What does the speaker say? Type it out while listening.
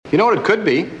You know what it could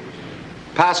be?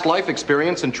 Past life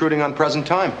experience intruding on present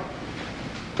time.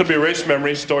 Could be erased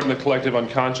memories stored in the collective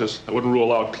unconscious. I wouldn't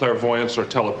rule out clairvoyance or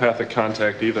telepathic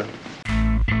contact either.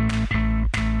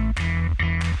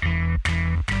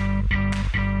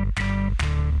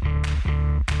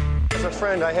 As a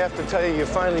friend, I have to tell you, you're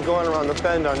finally going around the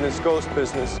bend on this ghost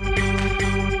business.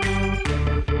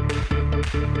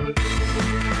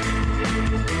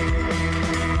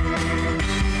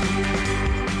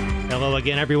 Hello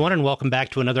again, everyone, and welcome back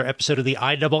to another episode of the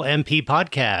IMMP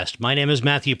podcast. My name is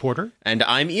Matthew Porter. And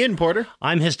I'm Ian Porter.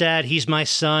 I'm his dad, he's my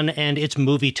son, and it's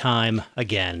movie time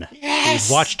again. Yes!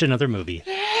 We've watched another movie.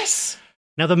 Yes!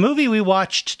 Now, the movie we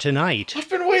watched tonight, I've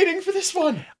been waiting for this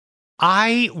one.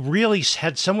 I really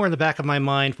had somewhere in the back of my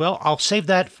mind, well, I'll save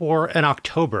that for an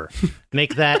October,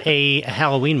 make that a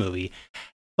Halloween movie.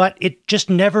 But it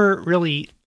just never really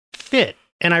fit.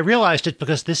 And I realized it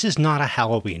because this is not a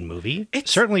Halloween movie.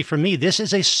 Certainly for me, this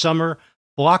is a summer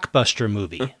blockbuster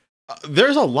movie.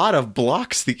 There's a lot of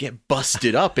blocks that get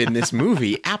busted up in this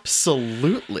movie.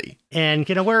 Absolutely. And,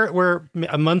 you know, we're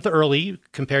a month early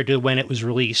compared to when it was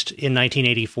released in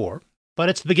 1984. But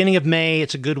it's the beginning of May.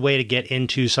 It's a good way to get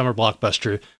into summer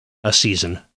blockbuster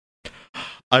season.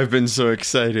 I've been so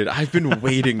excited. I've been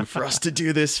waiting for us to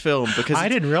do this film because I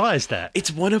didn't realize that. It's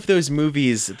one of those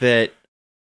movies that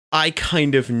I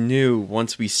kind of knew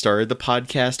once we started the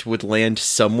podcast would land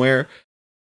somewhere,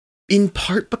 in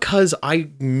part because I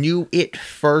knew it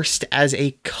first as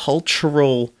a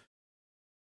cultural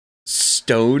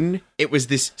stone. It was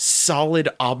this solid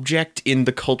object in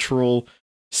the cultural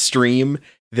stream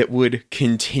that would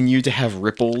continue to have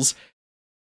ripples,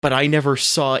 but I never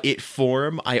saw it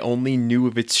form. I only knew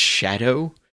of its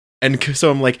shadow. And so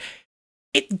I'm like,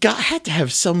 it had to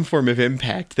have some form of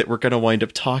impact that we're going to wind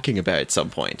up talking about at some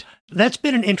point. That's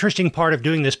been an interesting part of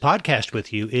doing this podcast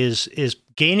with you is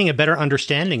gaining a better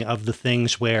understanding of the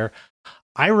things where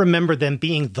I remember them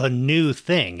being the new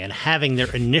thing and having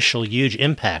their initial huge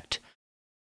impact.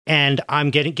 And I'm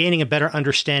gaining a better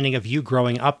understanding of you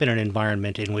growing up in an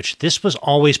environment in which this was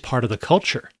always part of the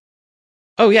culture.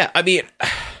 Oh, yeah. I mean,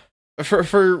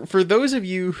 for those of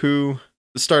you who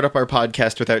start up our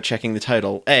podcast without checking the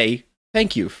title,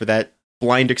 thank you for that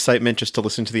blind excitement just to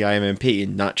listen to the IMMP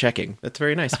and not checking. That's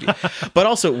very nice of you. But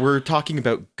also, we're talking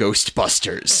about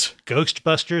Ghostbusters.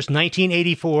 Ghostbusters,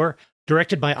 1984,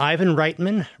 directed by Ivan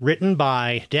Reitman, written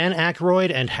by Dan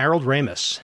Aykroyd and Harold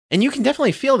Ramis. And you can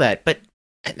definitely feel that, but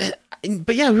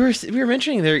yeah, we were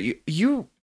mentioning there, you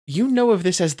know of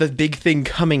this as the big thing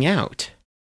coming out.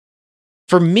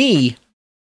 For me,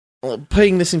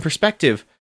 putting this in perspective,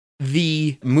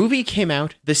 the movie came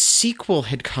out, the sequel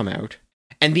had come out,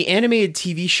 and the animated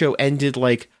TV show ended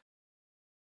like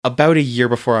about a year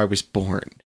before I was born.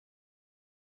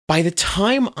 By the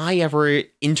time I ever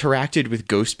interacted with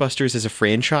Ghostbusters as a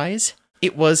franchise,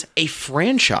 it was a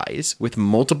franchise with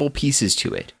multiple pieces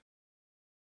to it.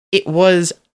 It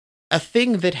was a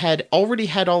thing that had already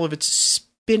had all of its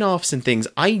spin-offs and things.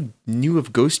 I knew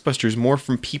of Ghostbusters more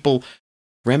from people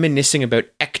reminiscing about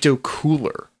Ecto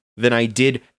Cooler than I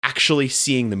did actually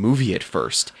seeing the movie at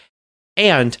first.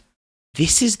 And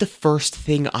this is the first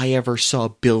thing I ever saw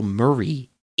Bill Murray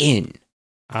in.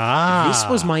 This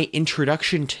was my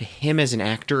introduction to him as an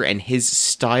actor and his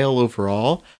style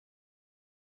overall.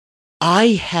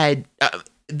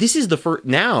 This was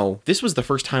the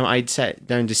first time I'd sat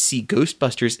down to see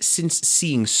Ghostbusters since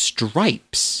seeing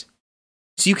Stripes.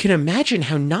 So you can imagine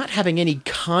how, not having any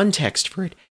context for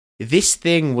it, this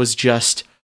thing was just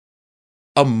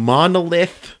a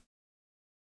monolith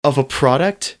of a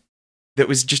product that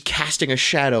was just casting a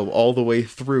shadow all the way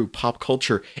through pop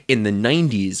culture in the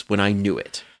 90s when I knew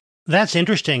it. That's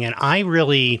interesting, and I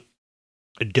really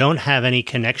don't have any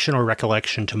connection or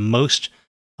recollection to most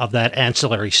of that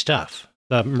ancillary stuff.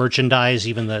 The merchandise,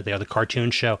 even the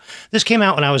cartoon show. This came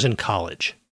out when I was in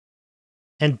college.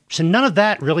 And so none of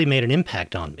that really made an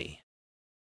impact on me.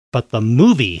 But the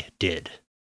movie did.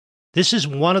 This is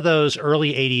one of those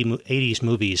early 80s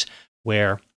movies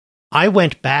where I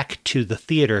went back to the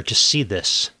theater to see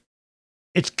this.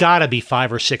 It's got to be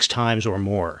 5 or 6 times or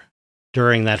more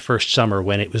during that first summer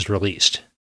when it was released.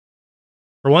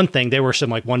 For one thing, there were some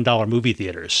like $1 movie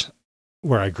theaters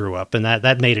where I grew up, and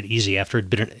that made it easy after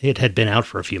it had been out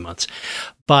for a few months.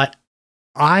 But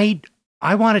I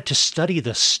wanted to study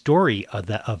the story of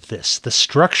this, the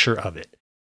structure of it.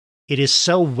 It is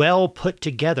so well put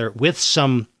together with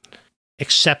some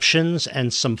exceptions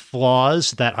and some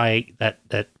flaws that I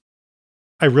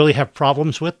really have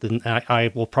problems with, and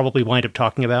I will probably wind up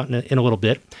talking about in a little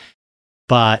bit.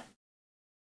 But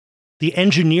the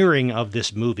engineering of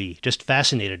this movie just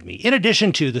fascinated me, in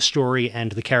addition to the story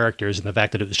and the characters and the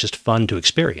fact that it was just fun to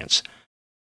experience.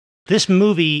 This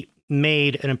movie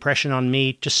made an impression on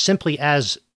me just simply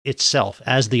as itself,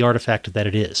 as the artifact that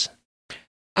it is.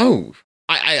 Oh,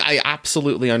 I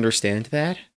absolutely understand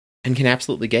that and can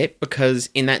absolutely get it, because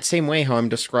in that same way how I'm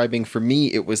describing, for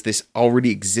me, it was this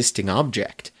already existing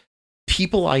object.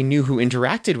 People I knew who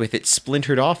interacted with it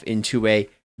splintered off into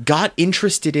got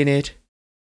interested in it,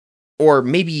 or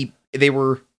maybe they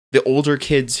were the older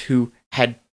kids who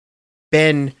had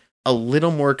been a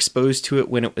little more exposed to it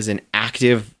when it was an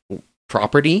active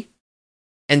property.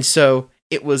 And so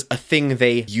it was a thing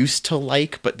they used to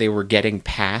like, but they were getting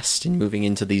past and moving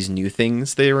into these new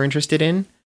things they were interested in.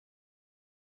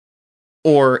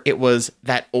 Or it was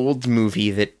that old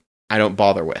movie that I don't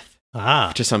bother with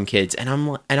to some kids. And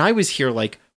I was here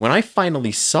like, when I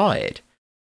finally saw it,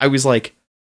 I was like,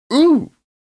 ooh,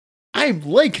 I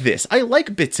like this. I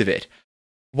like bits of it.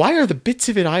 Why are the bits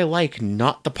of it I like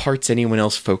not the parts anyone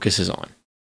else focuses on?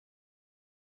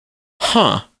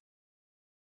 Huh.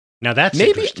 Now that's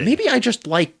interesting. Maybe I just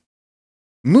like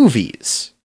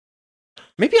movies.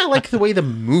 Maybe I like the way the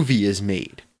movie is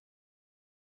made.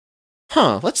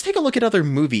 Let's take a look at other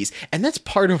movies. And that's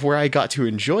part of where I got to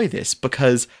enjoy this,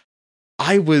 because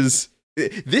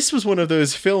this was one of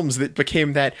those films that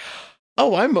became that,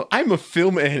 oh, I'm a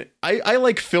film, and I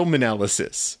like film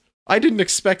analysis. I didn't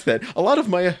expect that. A lot of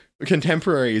my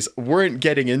contemporaries weren't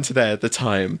getting into that at the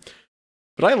time,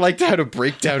 but I liked how to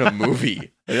break down a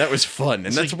movie, and that was fun.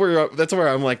 And that's where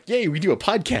I'm like, yay, we do a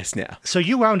podcast now. So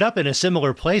you wound up in a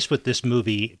similar place with this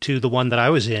movie to the one that I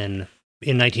was in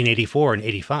 1984 and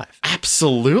 85.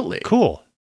 Absolutely. Cool.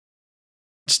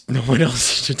 Just no one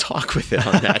else to talk with it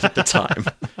on that at the time.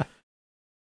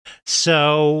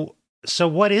 So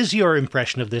what is your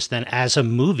impression of this then as a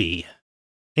movie,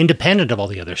 independent of all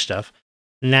the other stuff,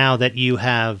 now that you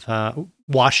have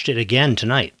watched it again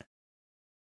tonight?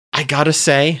 I gotta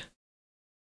say,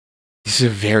 this is a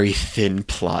very thin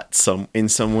plot. In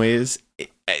some ways,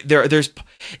 there's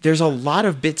a lot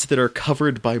of bits that are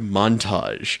covered by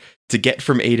montage to get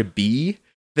from A to B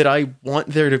that I want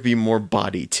there to be more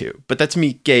body to. But that's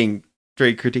me getting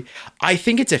very critique. I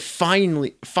think it's a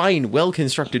fine,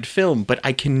 well-constructed film, but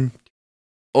I can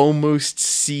almost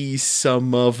see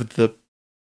some of the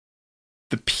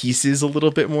pieces a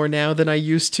little bit more now than I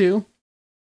used to.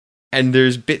 And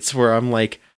there's bits where I'm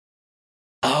like,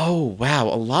 oh, wow,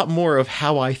 a lot more of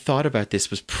how I thought about this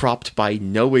was propped by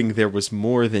knowing there was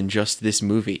more than just this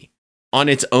movie. On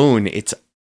its own, it's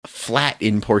flat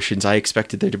in portions I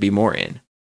expected there to be more in.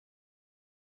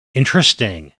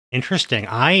 Interesting.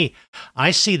 I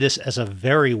see this as a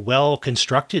very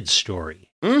well-constructed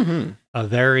story. Mm-hmm. A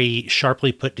very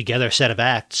sharply put together set of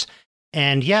acts.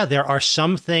 And yeah, there are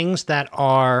some things that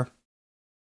are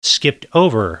skipped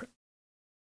over.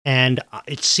 And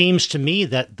it seems to me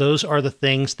that those are the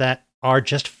things that are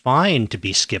just fine to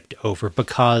be skipped over,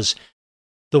 because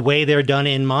the way they're done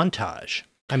in montage.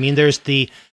 I mean, there's the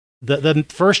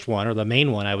first one, or the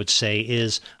main one, I would say,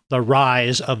 is the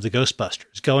rise of the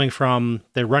Ghostbusters, going from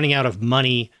they're running out of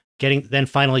money, then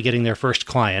finally getting their first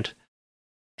client,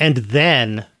 and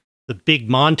then the big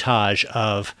montage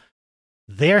of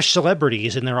they're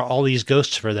celebrities and there are all these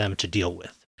ghosts for them to deal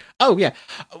with. Oh, yeah.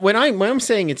 When I'm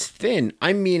saying it's thin,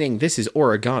 I'm meaning this is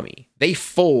origami. They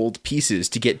fold pieces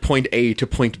to get point A to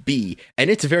point B,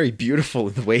 and it's very beautiful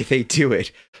in the way they do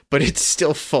it, but it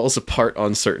still falls apart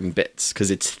on certain bits because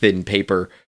it's thin paper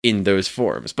in those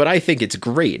forms. But I think it's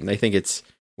great, and I think it's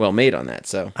well made on that.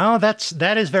 So,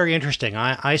 that is very interesting.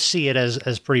 I see it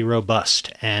as pretty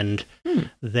robust, and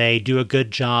they do a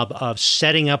good job of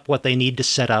setting up what they need to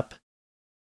set up,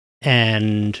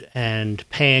 and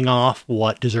paying off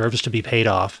what deserves to be paid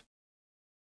off.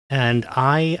 And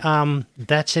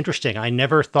that's interesting. I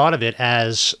never thought of it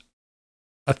as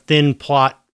a thin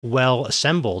plot well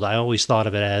assembled. I always thought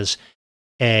of it as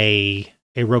a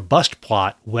robust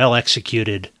plot well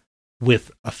executed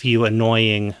with a few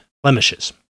annoying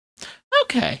blemishes.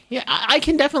 Okay. Yeah, I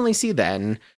can definitely see that.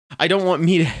 And I don't want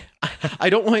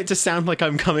it to sound like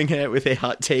I'm coming at it with a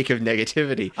hot take of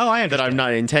negativity. Oh, I understand. That I'm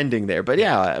not intending there. But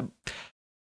yeah.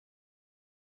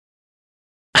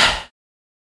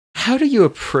 How do you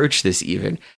approach this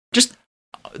even? Just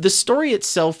the story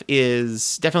itself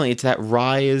is definitely, it's that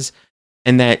rise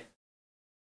and that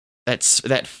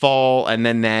fall and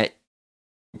then that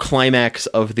climax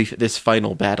of this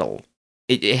final battle.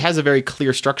 It has a very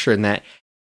clear structure in that.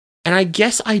 And I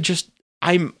guess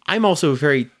I'm also a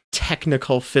very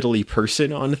technical, fiddly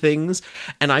person on things,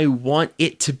 and I want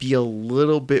it to be a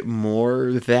little bit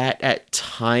more that at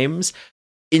times.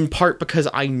 in part because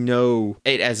I know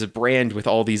it as a brand with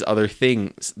all these other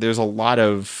things. There's a lot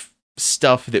of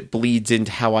stuff that bleeds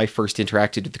into how I first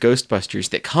interacted with the Ghostbusters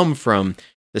that come from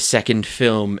the second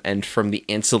film and from the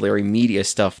ancillary media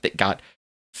stuff that got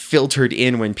filtered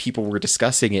in when people were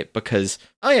discussing it because,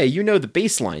 oh yeah, you know the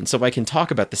baseline, so I can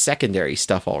talk about the secondary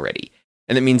stuff already.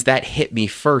 And that means that hit me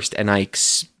first, and I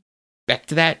expect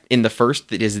that in the first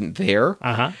that isn't there.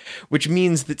 Which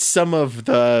means that some of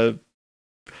the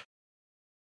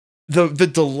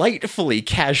delightfully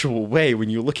casual way when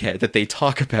you look at it that they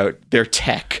talk about their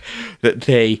tech, that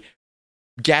they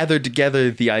gather together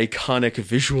the iconic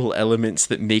visual elements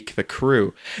that make the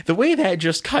crew, the way that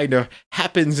just kind of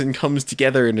happens and comes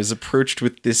together and is approached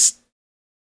with this,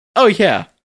 oh yeah,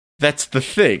 that's the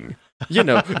thing, you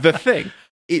know, the thing.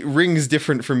 It rings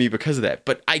different for me because of that,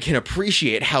 but I can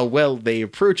appreciate how well they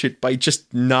approach it by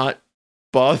just not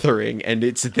bothering, and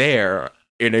it's there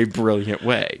in a brilliant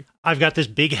way. I've got this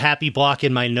big happy block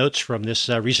in my notes from this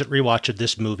recent rewatch of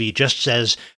this movie. Just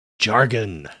says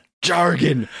jargon.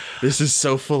 Jargon. This is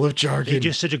so full of jargon. They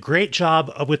just did a great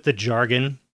job with the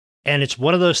jargon, and it's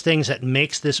one of those things that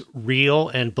makes this real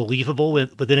and believable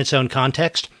within its own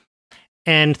context.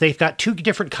 And they've got two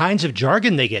different kinds of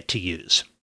jargon they get to use.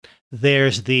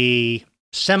 There's the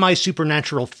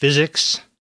semi-supernatural physics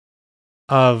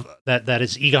of that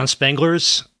is Egon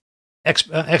Spengler's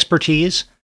expertise,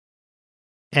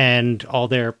 and all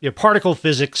their particle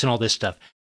physics and all this stuff.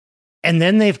 And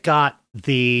then they've got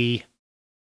the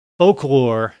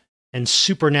folklore and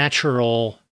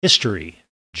supernatural history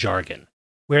jargon,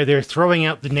 where they're throwing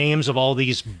out the names of all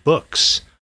these books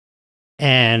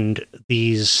and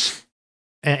these,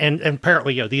 and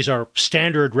apparently, these are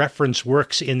standard reference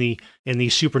works in the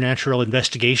supernatural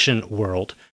investigation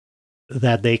world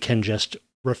that they can just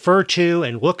refer to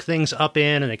and look things up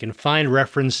in, and they can find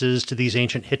references to these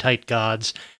ancient Hittite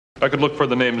gods. I could look for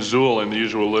the name Zool in the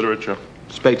usual literature.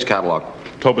 Spade's catalog.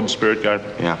 Tobin's Spirit Guide.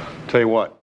 Yeah. Tell you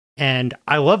what. And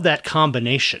I love that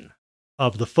combination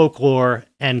of the folklore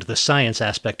and the science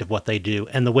aspect of what they do,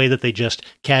 and the way that they just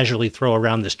casually throw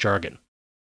around this jargon.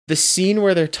 The scene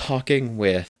where they're talking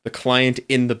with the client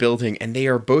in the building and they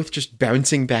are both just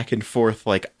bouncing back and forth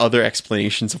like other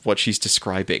explanations of what she's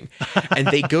describing. And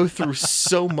they go through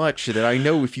so much that I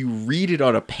know if you read it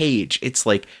on a page, it's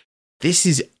like, this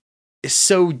is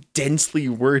so densely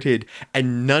worded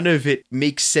and none of it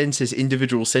makes sense as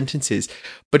individual sentences,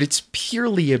 but it's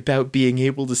purely about being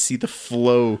able to see the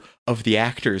flow of the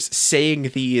actors saying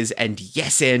these and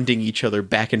yes-anding each other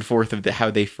back and forth of how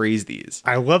they phrase these.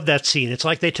 I love that scene. It's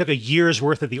like they took a year's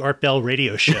worth of the Art Bell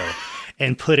radio show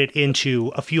and put it into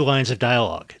a few lines of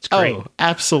dialogue. It's great. Oh,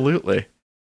 absolutely.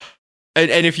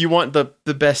 And if you want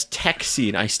the best tech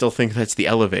scene, I still think that's the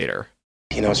elevator.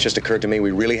 You know, it's just occurred to me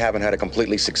we really haven't had a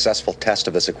completely successful test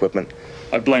of this equipment.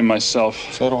 I blame myself.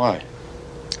 So do I.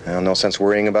 Well, no sense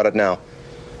worrying about it now.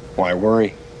 Why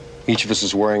worry? Each of us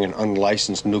is wearing an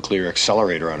unlicensed nuclear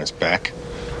accelerator on his back.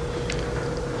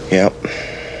 Yep.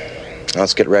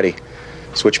 Let's get ready.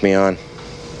 Switch me on.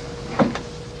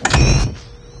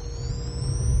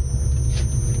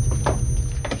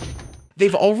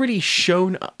 They've already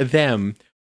shown them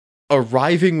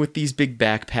arriving with these big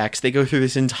backpacks. They go through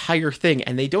this entire thing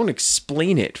and they don't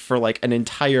explain it for like an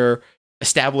entire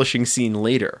establishing scene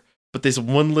later. But this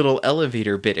one little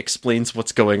elevator bit explains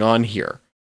what's going on here.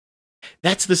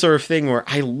 That's the sort of thing where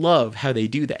I love how they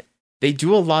do that. They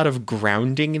do a lot of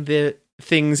grounding the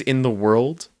things in the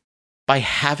world by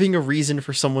having a reason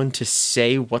for someone to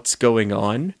say what's going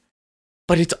on,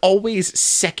 but it's always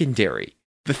secondary.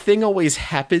 The thing always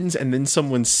happens and then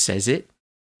someone says it,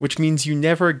 which means you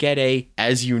never get a,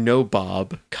 as you know,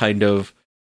 Bob, kind of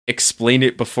explain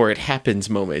it before it happens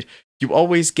moment. You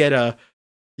always get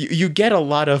you get a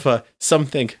lot of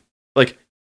something like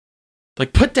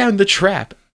put down the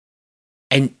trap.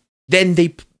 And then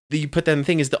you put down the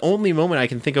thing is the only moment I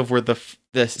can think of where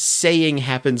the saying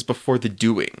happens before the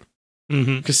doing.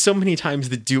 Because so many times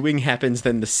the doing happens,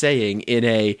 then the saying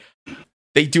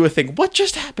they do a thing. What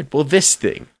just happened? Well, this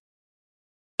thing.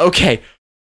 Okay,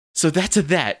 so that's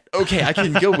that. Okay, I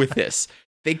can go with this.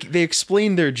 They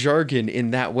explain their jargon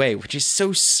in that way, which is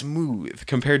so smooth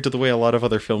compared to the way a lot of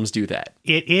other films do that.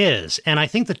 It is, and I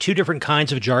think the two different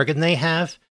kinds of jargon they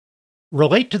have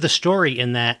relate to the story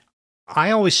in that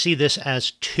I always see this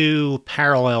as two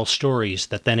parallel stories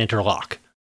that then interlock.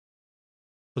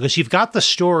 Because you've got the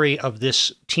story of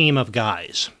this team of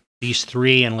guys, these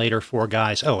 3 and later 4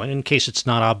 guys. Oh, and in case it's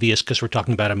not obvious, because we're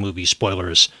talking about a movie,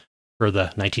 spoilers for the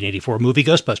 1984 movie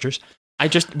Ghostbusters.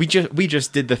 We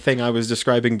just did the thing I was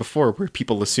describing before, where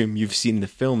people assume you've seen the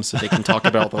film so they can talk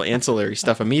about all the ancillary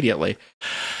stuff immediately.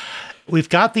 we've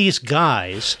got these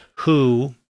guys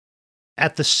who,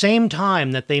 at the same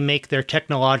time that they make their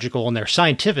technological and their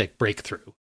scientific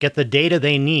breakthrough, get the data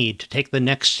they need to take the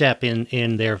next step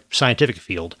in their scientific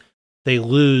field, they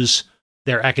lose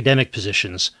their academic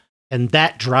positions, and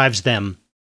that drives them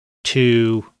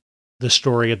to the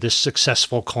story of this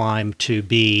successful climb to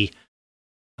be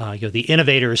the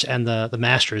innovators and the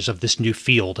masters of this new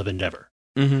field of endeavor.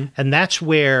 Mm-hmm. And that's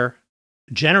where,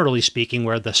 generally speaking,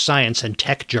 where the science and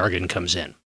tech jargon comes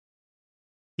in.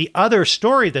 The other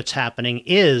story that's happening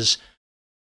is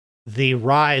the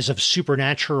rise of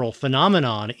supernatural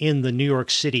phenomenon in the New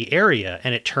York City area,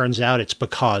 and it turns out it's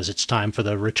because it's time for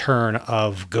the return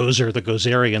of Gozer the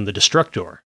Gozerian, the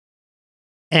Destructor.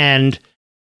 And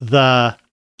the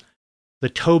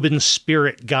Tobin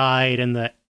Spirit Guide and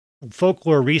the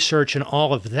folklore research and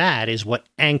all of that is what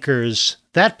anchors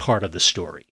that part of the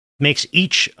story. Makes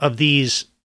each of these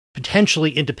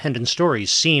potentially independent stories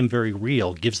seem very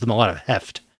real, gives them a lot of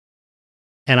heft.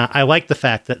 And I like the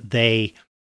fact that they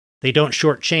don't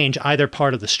shortchange either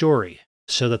part of the story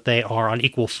so that they are on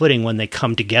equal footing when they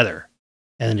come together.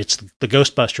 And it's the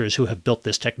Ghostbusters who have built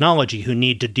this technology who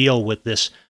need to deal with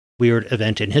this weird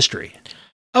event in history.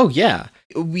 Oh, yeah.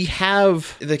 We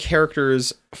have the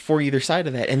characters for either side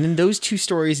of that. And then those two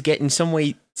stories get in some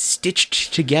way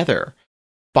stitched together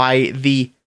by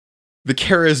the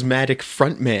charismatic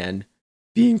frontman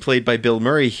being played by Bill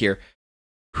Murray here,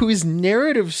 whose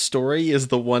narrative story is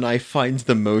the one I find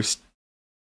the most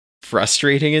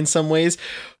frustrating in some ways,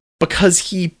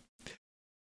 because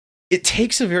it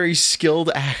takes a very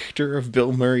skilled actor of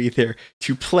Bill Murray there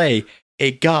to play a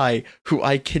guy who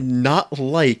I cannot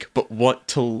like but want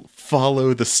to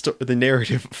follow the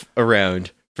narrative around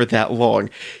for that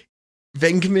long.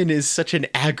 Venkman is such an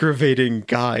aggravating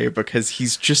guy because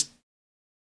he's just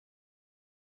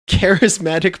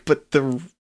charismatic but the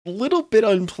little bit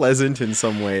unpleasant in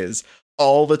some ways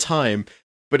all the time,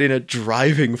 but in a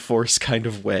driving force kind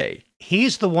of way.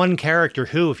 He's the one character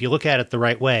who, if you look at it the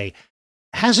right way,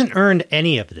 hasn't earned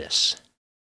any of this.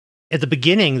 At the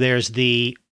beginning, there's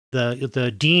the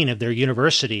dean of their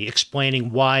university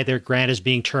explaining why their grant is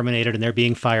being terminated and they're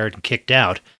being fired and kicked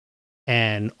out.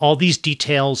 And all these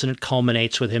details, and it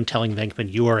culminates with him telling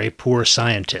Venkman, "You are a poor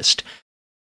scientist."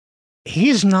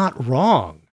 He's not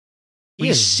wrong.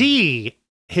 We see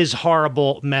his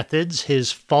horrible methods,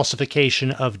 his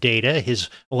falsification of data, his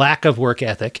lack of work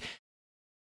ethic,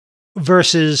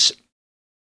 versus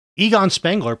Egon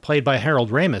Spengler, played by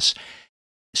Harold Ramis,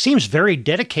 seems very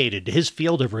dedicated to his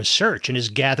field of research and is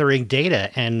gathering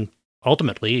data, and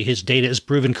ultimately his data is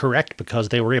proven correct because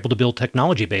they were able to build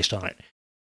technology based on it.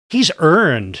 He's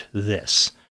earned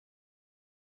this.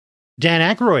 Dan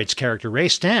Aykroyd's character, Ray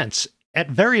Stantz, at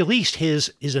very least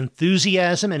his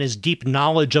enthusiasm and his deep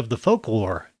knowledge of the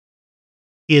folklore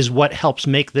is what helps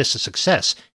make this a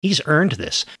success. He's earned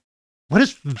this. What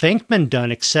has Venkman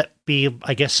done except be,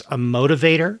 I guess, a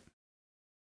motivator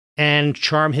and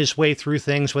charm his way through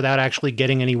things without actually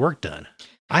getting any work done?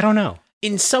 I don't know.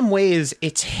 In some ways,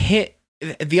 it's hit.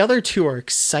 The other two are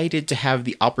excited to have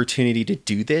the opportunity to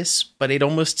do this, but it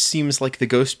almost seems like the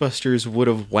Ghostbusters would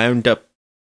have wound up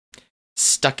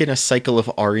stuck in a cycle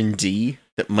of R&D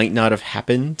that might not have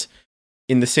happened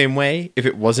in the same way if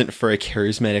it wasn't for a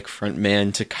charismatic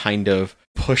frontman to kind of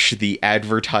push the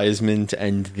advertisement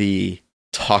and the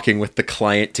talking with the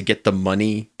client to get the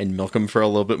money and milk him for a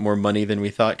little bit more money than we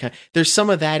thought. There's some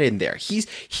of that in there.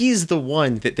 He's the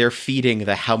one that they're feeding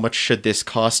the how much should this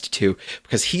cost to,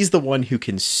 because he's the one who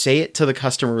can say it to the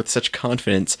customer with such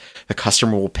confidence the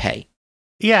customer will pay.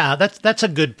 Yeah, that's a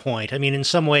good point. I mean, in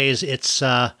some ways, it's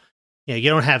you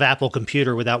don't have Apple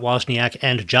Computer without Wozniak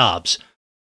and Jobs.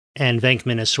 And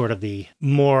Venkman is sort of the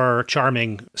more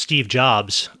charming Steve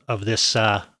Jobs of this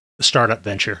startup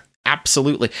venture.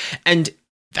 Absolutely. And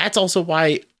that's also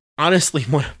why, honestly,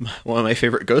 one of my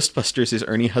favorite Ghostbusters is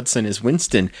Ernie Hudson as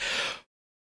Winston.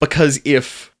 Because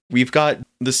if we've got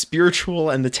the spiritual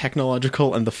and the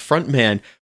technological and the frontman,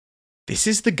 this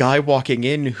is the guy walking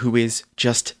in who is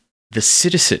just the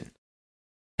citizen.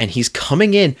 And he's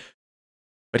coming in,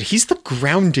 but he's the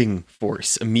grounding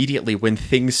force immediately when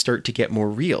things start to get more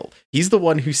real. He's the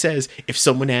one who says, if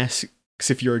someone asks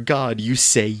if you're a god, you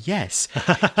say yes.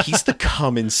 He's the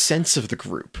common sense of the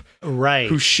group. Right.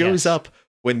 Who shows up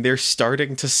when they're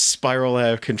starting to spiral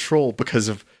out of control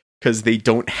because they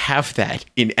don't have that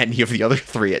in any of the other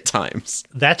three at times.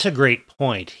 That's a great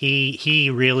point.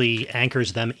 He really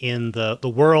anchors them in the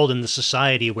world and the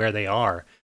society where they are.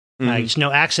 Mm-hmm. It's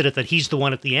no accident that he's the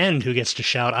one at the end who gets to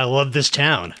shout, "I love this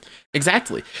town."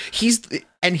 Exactly. He's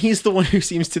the one who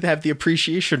seems to have the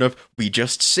appreciation of, we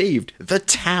just saved the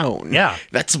town. Yeah.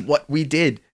 That's what we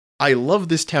did. I love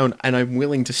this town and I'm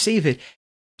willing to save it,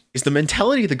 is the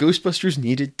mentality the Ghostbusters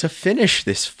needed to finish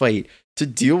this fight, to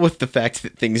deal with the fact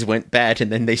that things went bad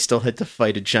and then they still had to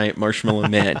fight a giant marshmallow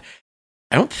man.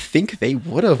 I don't think they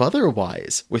would have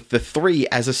otherwise, with the three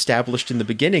as established in the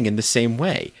beginning in the same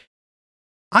way.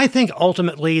 I think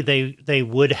ultimately they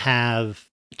would have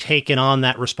taken on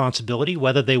that responsibility.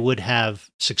 Whether they would have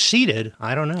succeeded,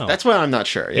 I don't know. That's why I'm not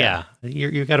sure. Yeah,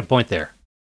 you got a point there.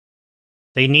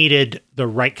 They needed the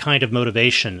right kind of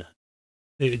motivation.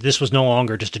 This was no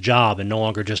longer just a job and no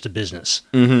longer just a business.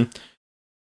 Mm-hmm.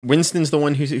 Winston's the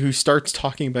one who starts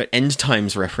talking about end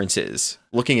times references,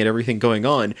 looking at everything going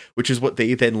on, which is what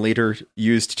they then later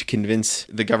used to convince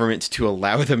the government to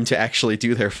allow them to actually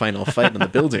do their final fight on the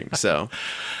building. So,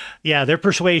 yeah, their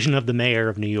persuasion of the mayor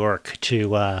of New York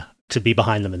to be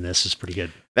behind them in this is pretty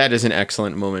good. That is an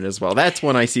excellent moment as well. That's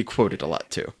one I see quoted a lot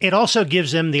too. It also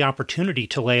gives them the opportunity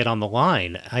to lay it on the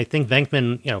line. I think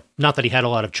Venkman, not that he had a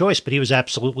lot of choice, but he was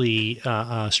absolutely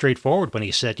straightforward when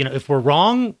he said, if we're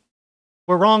wrong,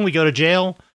 we go to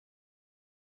jail.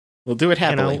 We'll do it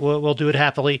happily. We'll do it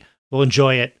happily. We'll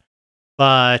enjoy it.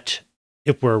 But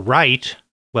if we're right,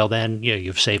 well, then,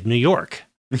 you've saved New York.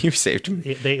 You've saved him.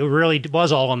 It really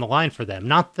was all on the line for them.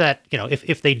 Not that,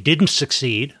 if they didn't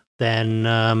succeed, then,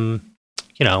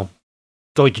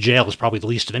 going to jail is probably the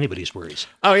least of anybody's worries.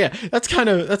 Oh yeah, that's kind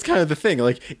of the thing.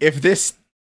 Like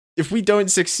if we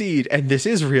don't succeed and this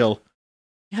is real,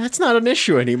 yeah, that's not an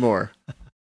issue anymore.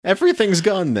 Everything's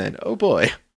gone then. Oh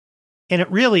boy. And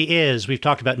it really is. We've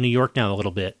talked about New York now a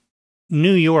little bit.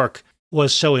 New York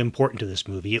was so important to this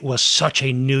movie. It was such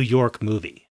a New York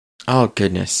movie. Oh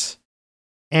goodness.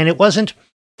 And it wasn't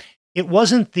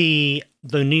the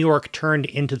New York turned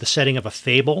into the setting of a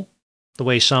fable, the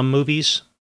way some movies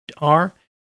are.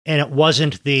 And it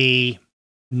wasn't the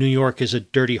New York is a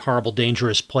dirty, horrible,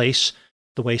 dangerous place,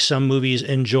 the way some movies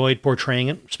enjoyed portraying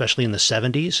it, especially in the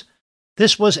 70s.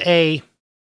 This was a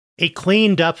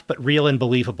cleaned up but real and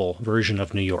believable version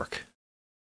of New York.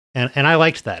 And I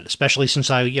liked that, especially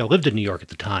since I lived in New York at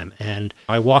the time. And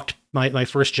I walked my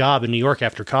first job in New York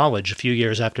after college, a few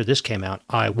years after this came out.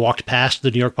 I walked past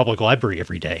the New York Public Library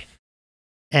every day.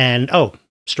 And,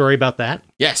 story about that?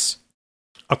 Yes.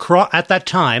 At that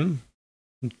time,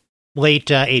 late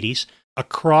 80s,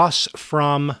 across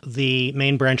from the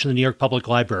main branch of the New York Public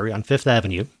Library on Fifth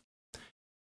Avenue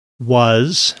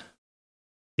was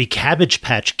the Cabbage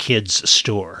Patch Kids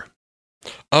store.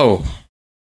 Oh.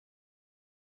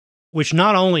 Which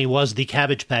not only was the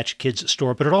Cabbage Patch Kids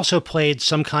store, but it also played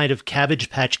some kind of Cabbage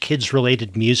Patch Kids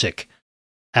related music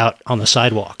out on the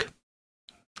sidewalk.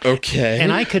 Okay.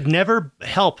 And I could never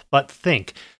help but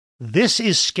think, this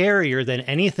is scarier than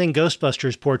anything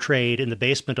Ghostbusters portrayed in the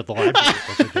basement of the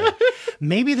library.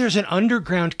 Maybe there's an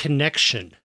underground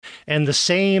connection, and the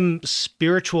same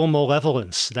spiritual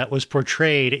malevolence that was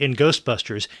portrayed in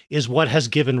Ghostbusters is what has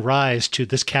given rise to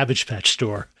this Cabbage Patch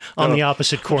store on the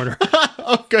opposite corner.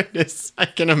 Oh, goodness. I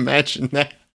can imagine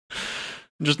that.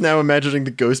 I'm just now imagining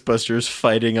the Ghostbusters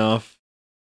fighting off,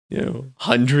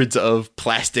 hundreds of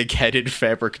plastic-headed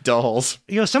fabric dolls.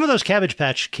 Some of those Cabbage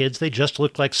Patch Kids, they just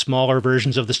looked like smaller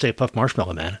versions of the Stay Puft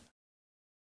Marshmallow Man.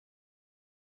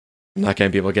 I'm not going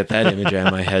to be able to get that image out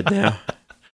of my head now.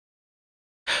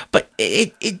 But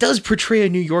it does portray a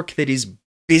New York that is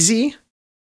busy.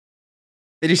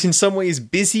 That is in some ways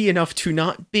busy enough to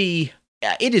not be...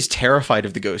 It is terrified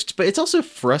of the ghosts, but it's also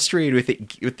frustrated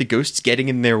with the ghosts getting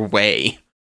in their way.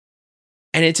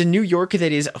 And it's a New York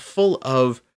that is full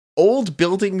of old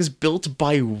buildings built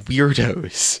by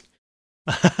weirdos.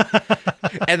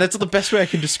 And that's the best way I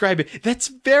can describe it. That's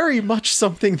very much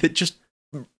something that just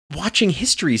watching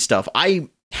history stuff. I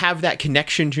have that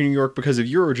connection to New York because of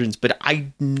your origins, but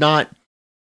I'm not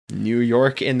New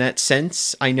York in that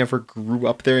sense. I never grew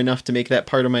up there enough to make that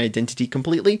part of my identity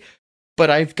completely. But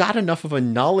I've got enough of a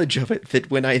knowledge of it that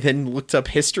when I then looked up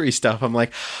history stuff, I'm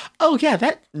like, oh yeah,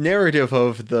 that narrative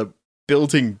of the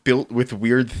building built with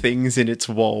weird things in its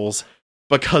walls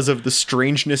because of the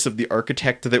strangeness of the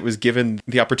architect that was given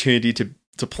the opportunity to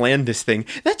plan this thing.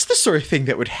 That's the sort of thing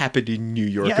that would happen in New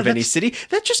York of any city.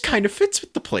 That just kind of fits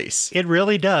with the place. It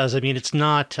really does. I mean, it's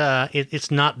not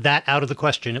it's not that out of the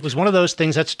question. It was one of those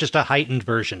things that's just a heightened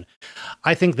version.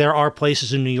 I think there are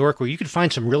places in New York where you could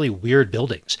find some really weird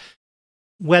buildings.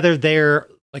 Whether they're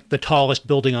like the tallest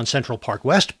building on Central Park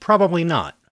West, probably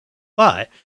not. But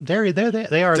they are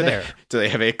there. Do they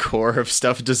have a core of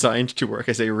stuff designed to work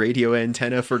as a radio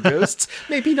antenna for ghosts?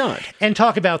 Maybe not. And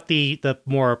talk about the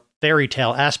more fairy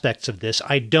tale aspects of this.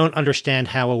 I don't understand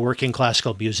how a working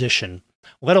classical musician,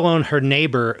 let alone her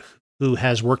neighbor who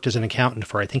has worked as an accountant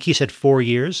for, I think he said 4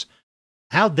 years,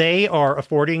 How they are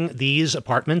affording these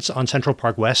apartments on Central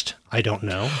Park West, I don't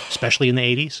know, especially in the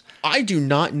 80s. I do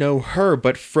not know her,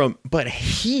 but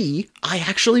I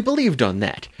actually believed on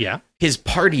that. Yeah. His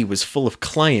party was full of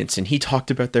clients and he talked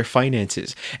about their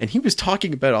finances and he was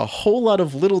talking about a whole lot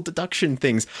of little deduction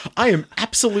things. I am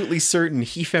absolutely certain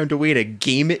he found a way to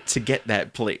game it to get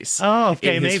that place. Oh,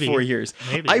 okay, in his maybe. 4 years.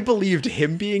 Maybe. I believed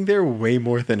him being there way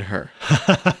more than her.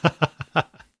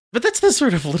 But that's the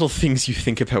sort of little things you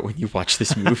think about when you watch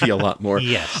this movie a lot more.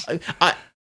 Yes.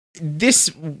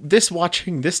 This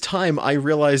watching this time, I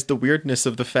realized the weirdness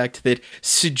of the fact that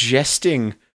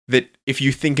suggesting that if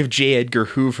you think of J. Edgar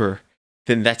Hoover,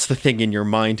 then that's the thing in your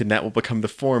mind and that will become the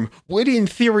form, would in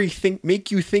theory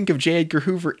make you think of J. Edgar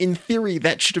Hoover. In theory,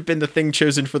 that should have been the thing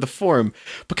chosen for the form,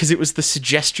 because it was the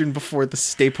suggestion before the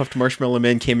Stay Puft Marshmallow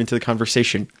Man came into the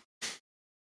conversation.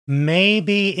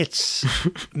 Maybe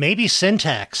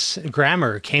syntax,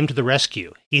 grammar came to the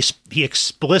rescue. He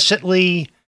explicitly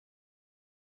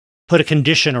put a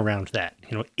condition around that.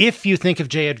 If you think of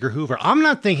J. Edgar Hoover, I'm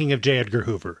not thinking of J. Edgar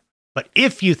Hoover, but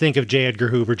if you think of J. Edgar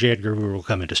Hoover will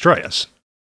come and destroy us.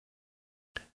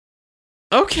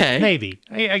 Okay. Maybe.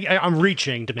 I'm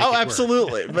reaching to make it work. Oh,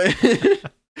 absolutely. But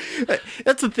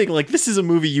that's the thing. Like, this is a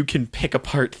movie you can pick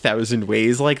apart 1,000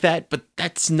 ways like that, but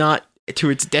that's not to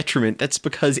its detriment. That's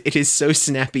because it is so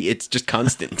snappy, it's just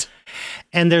constant.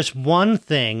 And there's one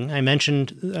thing I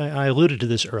mentioned, I alluded to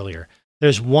this earlier.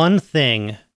 There's one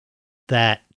thing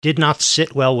that did not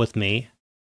sit well with me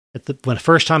when the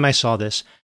first time I saw this.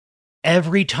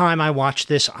 Every time I watch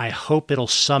this, I hope it'll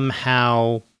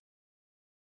somehow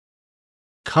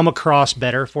come across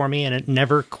better for me, and it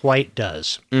never quite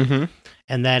does. Mm-hmm.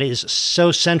 And that is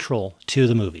so central to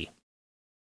the movie.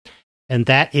 And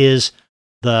that is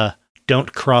the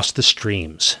 "don't cross the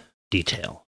streams"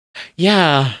 detail.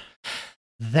 Yeah.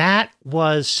 That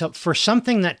was, for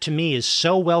something that to me is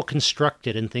so well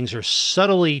constructed and things are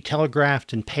subtly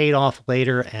telegraphed and paid off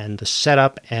later, and the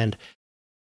setup, and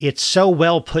it's so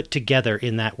well put together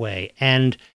in that way.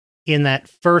 And in that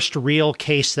first real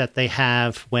case that they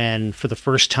have when, for the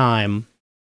first time,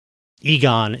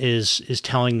 Egon is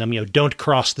telling them, don't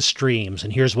cross the streams,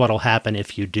 and here's what'll happen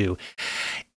if you do.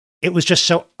 It was just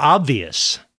so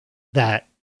obvious that,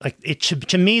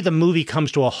 to me, the movie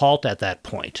comes to a halt at that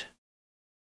point.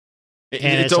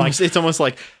 It's almost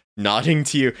like nodding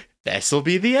to you. This'll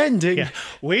be the ending. Yeah.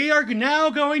 We are now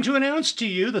going to announce to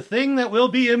you the thing that will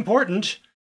be important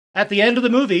at the end of the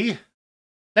movie.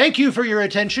 Thank you for your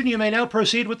attention. You may now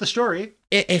proceed with the story.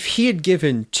 If he had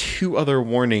given 2 other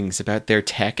warnings about their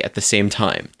tech at the same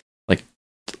time, do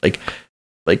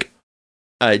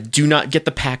not get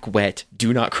the pack wet,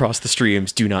 do not cross the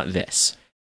streams, do not this.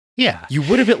 Yeah. You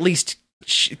would have at least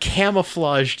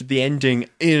camouflaged the ending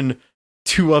in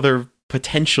 2 other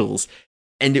potentials,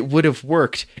 and it would have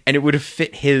worked, and it would have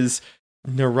fit his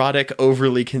neurotic,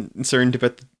 overly concerned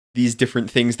about these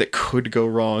different things that could go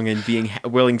wrong and being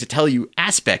willing to tell you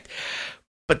aspect.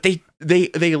 But they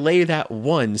lay that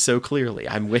one so clearly.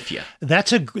 I'm with you.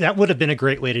 That would have been a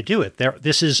great way to do it.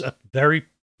 This is a very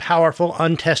powerful,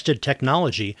 untested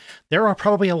technology. There are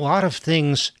probably a lot of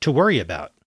things to worry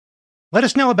about. Let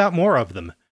us know about more of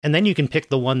them, and then you can pick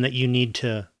the one that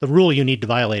the rule you need to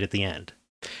violate at the end.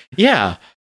 Yeah.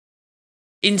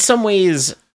 In some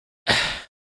ways,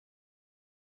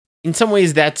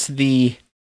 that's where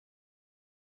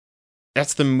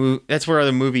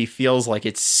the movie feels like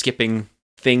it's skipping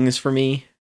things for me,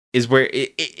 is where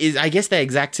it is, I guess, the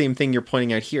exact same thing you're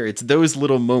pointing out here. It's those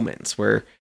little moments where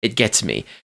it gets me.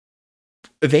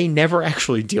 They never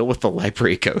actually deal with the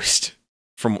library ghost,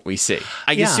 from what we see.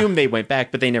 I assume they went back,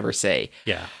 but they never say.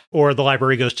 Yeah. Or the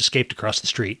library ghost escaped across the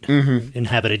street,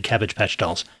 inhabited Cabbage Patch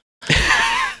dolls.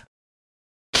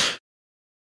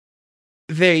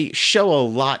 They show a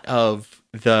lot of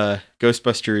the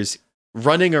Ghostbusters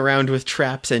running around with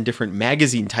traps and different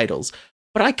magazine titles,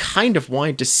 but I kind of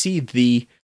wanted to see the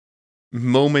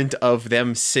moment of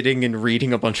them sitting and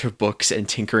reading a bunch of books and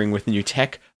tinkering with new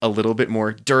tech a little bit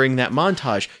more during that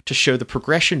montage to show the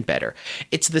progression better.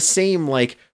 It's the same,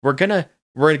 like, we're gonna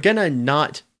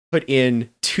not put in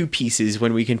 2 pieces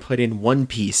when we can put in 1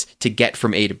 piece to get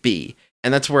from A to B.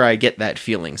 And that's where I get that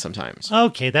feeling sometimes.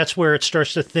 Okay, that's where it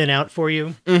starts to thin out for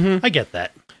you. Mm-hmm. I get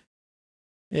that.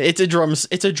 It's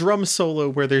a drum solo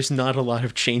where there's not a lot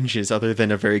of changes other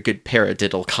than a very good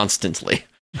paradiddle constantly.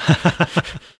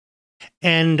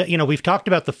 And, we've talked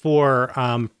about the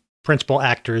 4 principal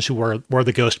actors who were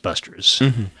the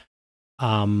Ghostbusters.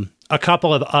 Mm-hmm. A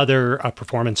couple of other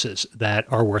performances that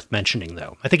are worth mentioning,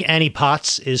 though. I think Annie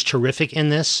Potts is terrific in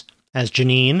this as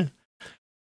Janine.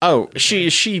 Oh,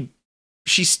 she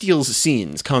steals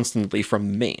scenes constantly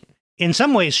from the main. in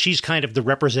some ways, she's kind of the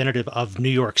representative of New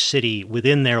York City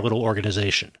within their little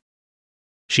organization.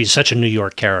 She's such a New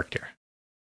York character.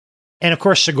 And of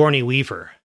course, Sigourney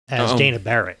Weaver as Dana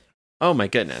Barrett. Oh my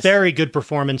goodness. Very good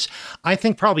performance. I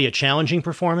think probably a challenging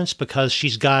performance because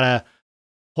she's got to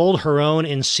hold her own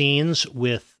in scenes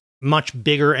with much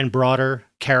bigger and broader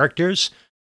characters,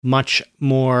 much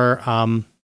more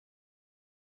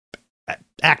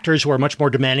actors who are much more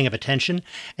demanding of attention,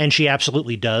 and she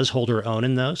absolutely does hold her own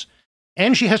in those.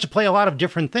 And she has to play a lot of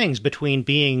different things between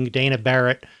being Dana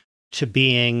Barrett to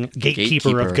being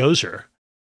gatekeeper of Gozer.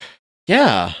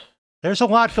 Yeah. There's a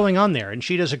lot going on there, and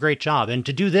she does a great job. And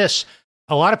to do this,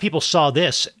 a lot of people saw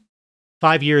this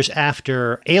 5 years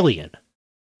after Alien.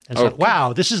 And thought,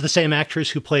 wow, this is the same actress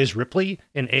who plays Ripley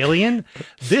in Alien?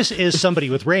 This is somebody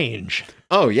with range.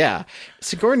 Oh, yeah.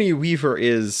 Sigourney Weaver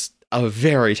is a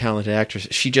very talented actress.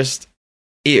 She just...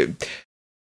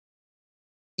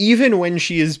 even when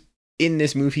she is in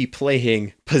this movie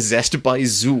playing possessed by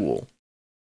Zool,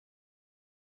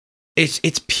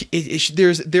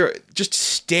 they're just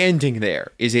standing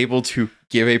there is able to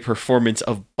give a performance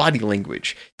of body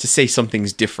language to say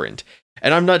something's different.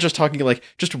 And I'm not just talking like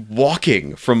just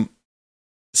walking from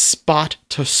spot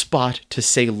to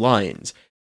say lines.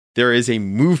 There is a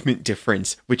movement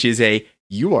difference, which is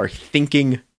you are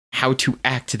thinking how to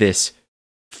act this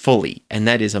fully. And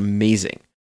that is amazing.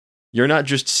 You're not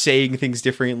just saying things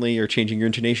differently or changing your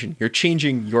intonation. You're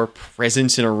changing your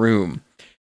presence in a room.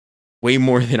 Way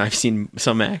more than I've seen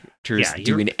some actors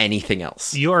do in anything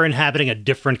else. You're inhabiting a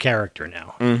different character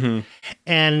now. Mm-hmm.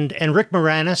 And Rick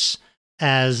Moranis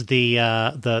as the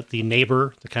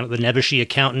neighbor, the kind of the nebbishy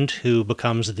accountant who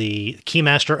becomes the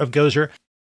keymaster of Gozer.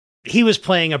 He was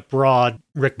playing a broad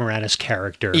Rick Moranis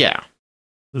character. Yeah.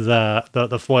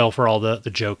 The foil for all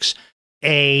the jokes.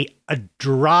 A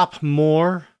drop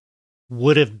more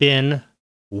would have been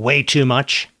way too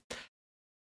much.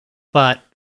 But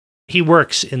he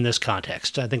works in this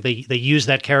context. I think they use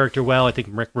that character well. I think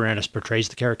Rick Moranis portrays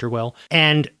the character well.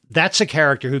 And that's a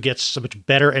character who gets so much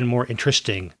better and more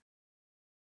interesting,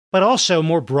 but also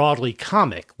more broadly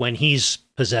comic when he's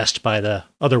possessed by the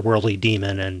otherworldly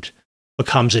demon and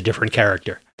becomes a different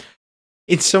character.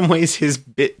 In some ways, his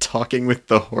bit talking with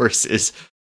the horse is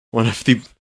one of the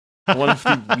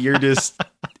weirdest,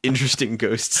 interesting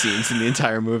ghost scenes in the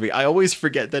entire movie. I always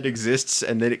forget that exists,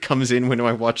 and then it comes in when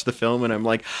I watch the film, and I'm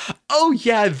like, oh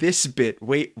yeah, this bit.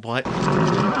 Wait, what?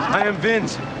 I am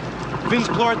Vince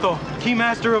Clortho,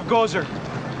 Keymaster of Gozer.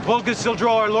 Volga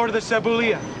Sildro, our Lord of the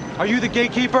Cebulia. Are you the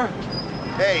gatekeeper?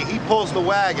 Hey, he pulls the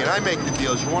wagon. I make the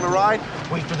deals. You want to ride?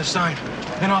 Wait for the sign.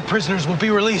 Then all prisoners will be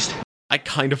released. I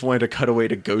kind of wanted to cut away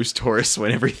to Ghost Horse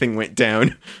when everything went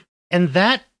down. And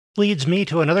that leads me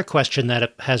to another question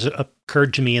that has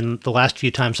occurred to me in the last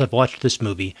few times I've watched this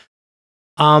movie.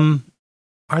 Are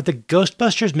the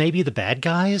Ghostbusters maybe the bad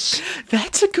guys?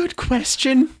 That's a good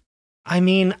question. I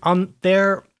mean,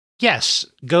 yes,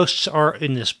 ghosts are,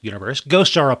 in this universe,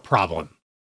 ghosts are a problem.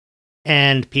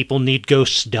 And people need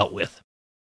ghosts dealt with.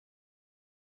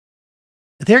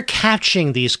 They're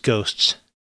catching these ghosts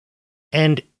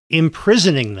and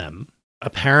imprisoning them.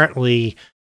 Apparently,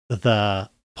 the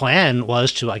plan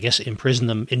was to, I guess, imprison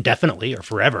them indefinitely or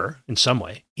forever in some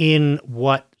way in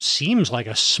what seems like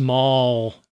a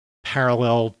small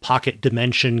parallel pocket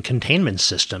dimension containment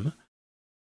system.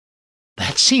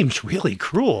 That seems really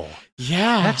cruel.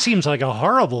 Yeah. That seems like a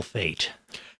horrible fate.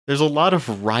 There's a lot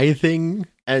of writhing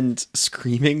and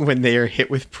screaming when they are hit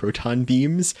with proton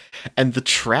beams, and the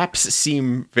traps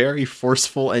seem very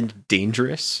forceful and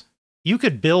dangerous. You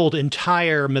could build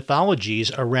entire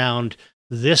mythologies around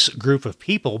this group of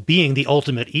people being the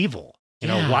ultimate evil. You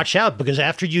know, watch out, because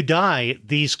after you die,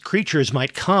 these creatures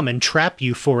might come and trap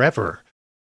you forever.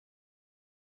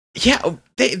 Yeah,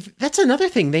 that's another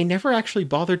thing. They never actually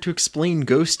bothered to explain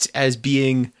ghosts as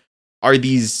being, are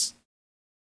these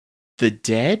the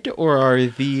dead, or are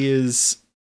these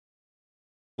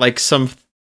like some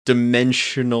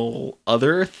dimensional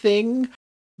other thing?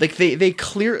 Like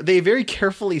they very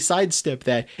carefully sidestep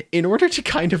that in order to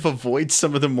kind of avoid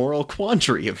some of the moral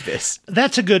quandary of this.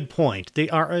 That's a good point. They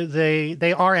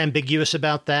are ambiguous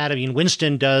about that. I mean,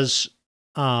 Winston does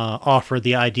offer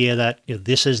the idea that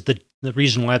this is the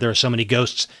reason why there are so many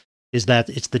ghosts is that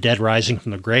it's the dead rising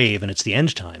from the grave and it's the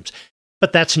end times.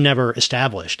 But that's never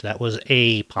established. That was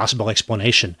a possible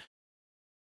explanation.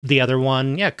 The other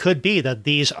one, could be that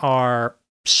these are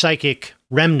psychic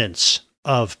remnants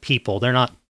of people. They're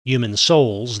not human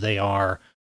souls. They are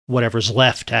whatever's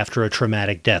left after a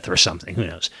traumatic death or something. Who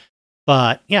knows?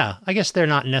 But I guess they're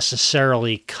not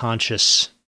necessarily conscious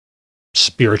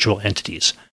spiritual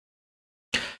entities.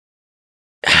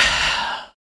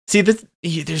 See,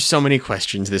 there's so many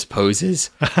questions this poses.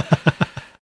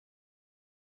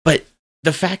 But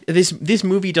the fact this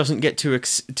movie doesn't get to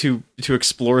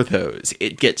explore those.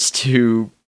 It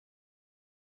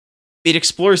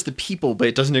explores the people, but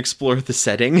it doesn't explore the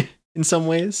setting in some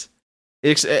ways.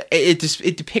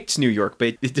 It depicts New York,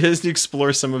 but it doesn't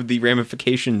explore some of the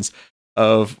ramifications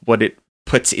of what it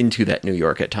puts into that New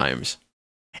York at times.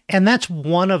 And that's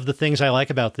one of the things I like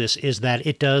about this, is that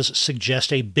it does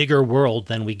suggest a bigger world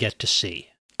than we get to see.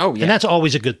 Oh, yeah. And that's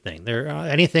always a good thing.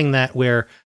 Anything that where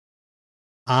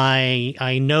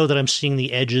I know that I'm seeing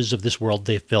the edges of this world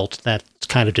they've built, that's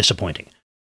kind of disappointing.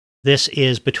 This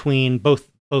is between both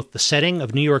the setting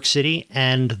of New York City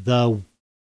and the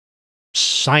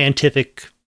scientific,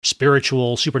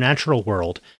 spiritual, supernatural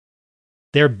world.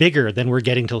 They're bigger than we are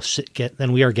getting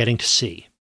to see.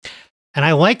 And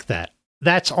I like that.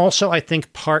 That's also, I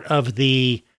think, part of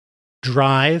the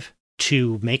drive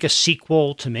to make a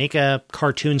sequel, to make a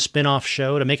cartoon spin-off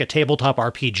show, to make a tabletop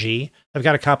RPG. I've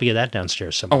got a copy of that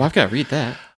downstairs somewhere. Oh, I've got to read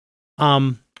that.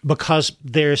 Because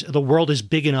the world is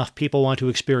big enough, people want to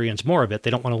experience more of it. They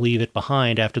don't want to leave it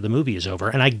behind after the movie is over.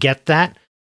 And I get that.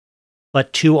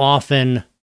 But too often,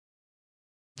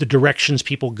 the directions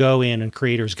people go in and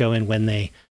creators go in when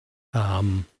they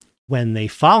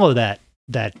follow that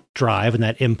drive and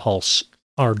that impulse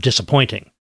are disappointing,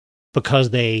 because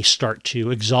they start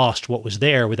to exhaust what was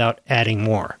there without adding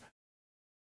more.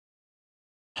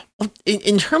 Well,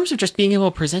 in terms of just being able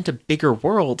to present a bigger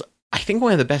world, I think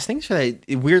one of the best things for that,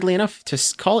 weirdly enough,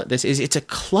 to call it this, is it's a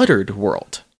cluttered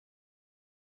world.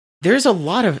 There's a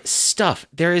lot of stuff.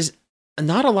 There is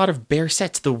not a lot of bare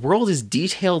sets. The world is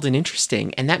detailed and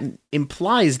interesting, and that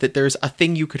implies that there's a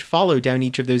thing you could follow down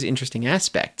each of those interesting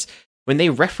aspects. When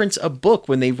they reference a book,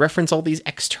 when they reference all these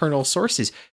external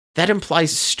sources, that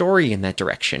implies story in that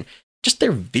direction. Just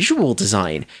their visual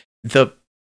design. The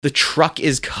truck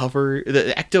is covered,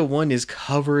 the Ecto-1 is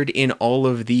covered in all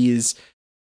of these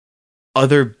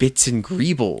other bits and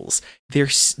greebles.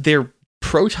 Their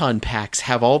proton packs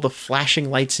have all the flashing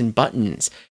lights and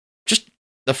buttons. Just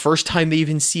the first time they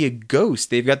even see a ghost,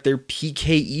 they've got their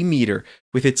PKE meter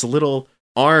with its little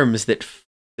arms that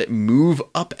move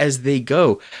up as they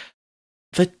go.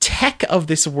 The tech of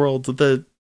this world, the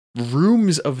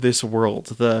rooms of this world,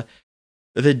 the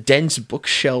dense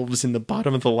bookshelves in the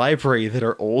bottom of the library that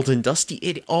are old and dusty,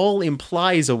 it all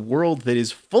implies a world that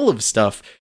is full of stuff,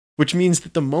 which means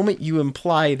that the moment you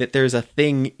imply that there's a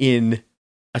thing in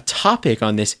a topic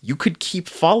on this, you could keep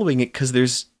following it because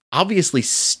there's obviously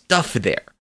stuff there.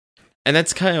 And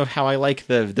that's kind of how I like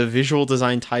the visual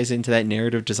design ties into that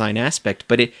narrative design aspect,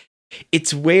 but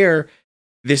it's where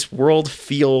this world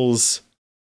feels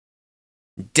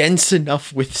dense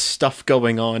enough with stuff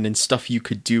going on and stuff you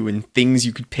could do and things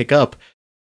you could pick up,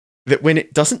 that when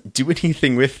it doesn't do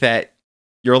anything with that,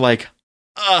 you're like,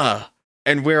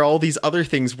 and where all these other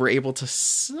things were able to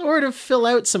sort of fill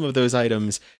out some of those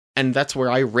items. And that's where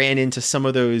I ran into some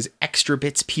of those extra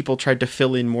bits people tried to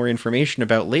fill in more information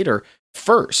about later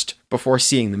first, before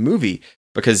seeing the movie,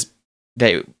 because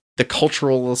the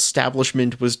cultural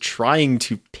establishment was trying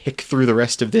to pick through the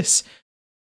rest of this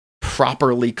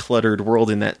properly cluttered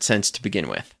world in that sense to begin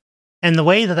with. And the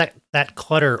way that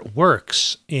clutter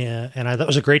works, and that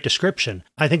was a great description,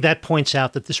 I think that points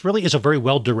out that this really is a very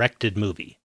well-directed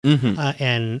movie,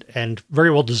 and very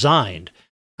well designed.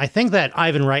 I think that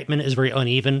Ivan Reitman is very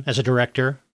uneven as a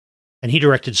director, and he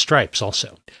directed Stripes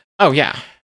also. Oh, yeah.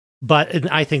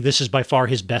 But I think this is by far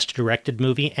his best directed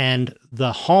movie, and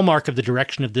the hallmark of the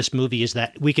direction of this movie is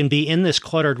that we can be in this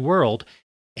cluttered world,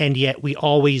 and yet we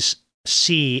always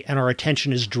see, and our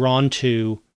attention is drawn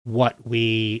to what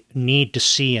we need to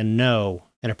see and know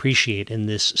and appreciate in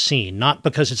this scene. Not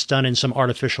because it's done in some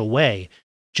artificial way,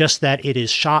 just that it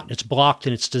is shot, and it's blocked,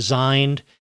 and it's designed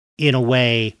in a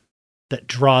way that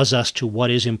draws us to what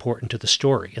is important to the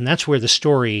story. And that's where the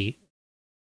story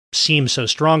seems so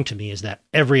strong to me, is that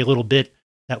every little bit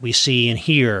that we see and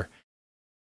hear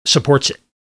supports it.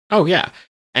 Oh, yeah.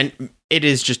 And it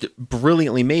is just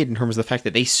brilliantly made in terms of the fact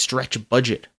that they stretch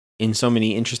budget in so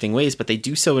many interesting ways, but they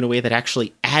do so in a way that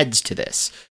actually adds to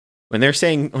this. When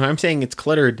I'm saying it's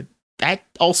cluttered, that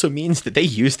also means that they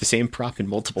use the same prop in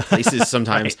multiple places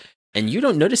sometimes, right. And you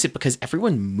don't notice it because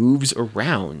everyone moves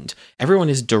around. Everyone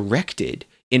is directed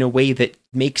in a way that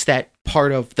makes that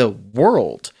part of the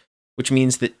world, which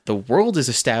means that the world is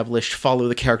established, follow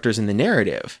the characters in the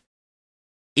narrative.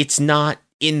 It's not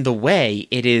in the way,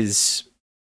 it is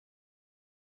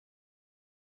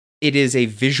a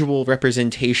visual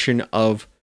representation of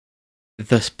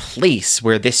the place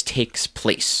where this takes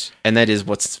place. And that is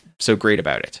what's so great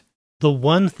about it. The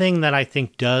one thing that I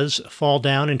think does fall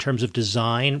down in terms of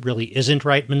design really isn't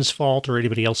Reitman's fault or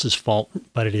anybody else's fault,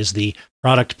 but it is the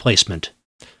product placement.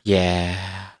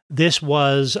 Yeah. This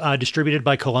was distributed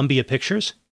by Columbia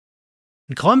Pictures.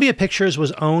 And Columbia Pictures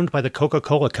was owned by the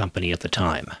Coca-Cola Company at the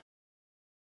time.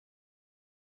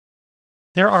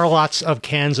 There are lots of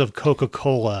cans of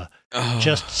Coca-Cola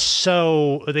just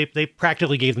so they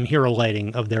practically gave them hero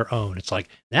lighting of their own. It's like,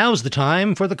 now's the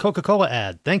time for the Coca-Cola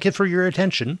ad. Thank you for your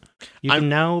attention. You can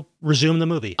now resume the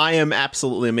movie. I am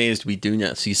absolutely amazed we do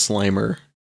not see Slimer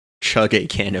chug a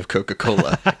can of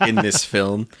Coca-Cola in this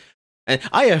film. And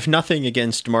I have nothing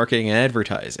against marketing and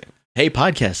advertising. Hey,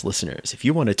 podcast listeners, if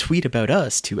you want to tweet about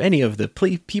us to any of the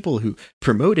people who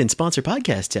promote and sponsor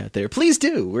podcasts out there, please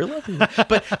do. We're loving it.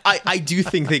 But I do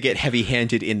think they get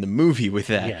heavy-handed in the movie with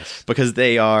that. Yes. Because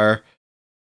they are...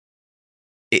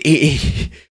 that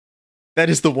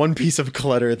is the one piece of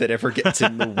clutter that ever gets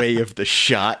in the way of the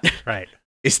shot. Right.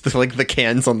 It's the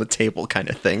cans on the table kind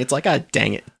of thing. It's like, ah,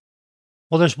 dang it.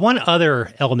 Well, there's one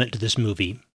other element to this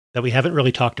movie that we haven't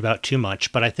really talked about too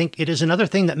much, but I think it is another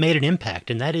thing that made an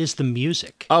impact, and that is the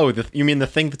music. Oh, you mean the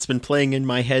thing that's been playing in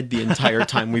my head the entire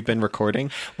time we've been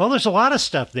recording? Well, there's a lot of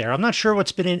stuff there. I'm not sure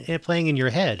what's been playing in your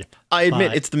head. I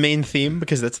admit it's the main theme,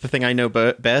 because that's the thing I know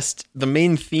best. The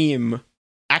main theme,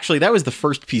 actually, that was the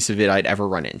first piece of it I'd ever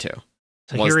run into.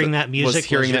 So hearing that music,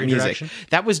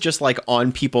 that was just like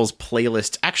on people's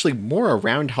playlists, actually more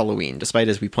around Halloween, despite,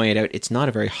 as we pointed out, it's not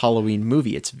a very Halloween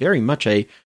movie. It's very much a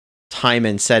time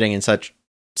and setting and such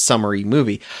summery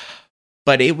movie.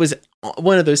 But it was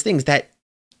one of those things that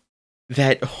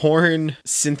horn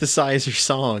synthesizer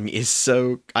song is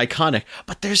so iconic.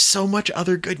 But there's so much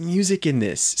other good music in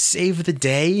this. Save the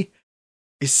Day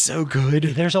is so good.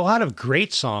 There's a lot of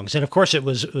great songs. And of course, it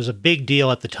was a big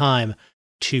deal at the time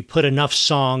to put enough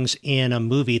songs in a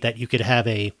movie that you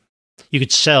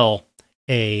could sell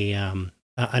an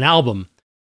album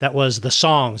that was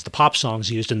the pop songs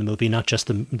used in the movie, not just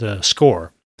the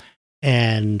score.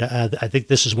 And I think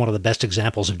this is one of the best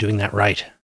examples of doing that right.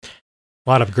 A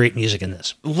lot of great music in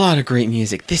this. A lot of great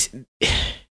music.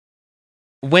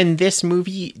 When this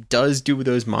movie does do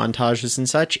those montages and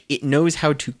such, it knows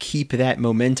how to keep that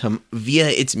momentum via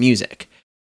its music.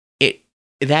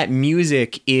 That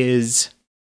music is...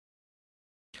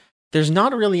 There's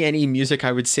not really any music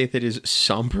I would say that is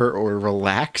somber or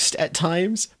relaxed at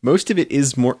times. Most of it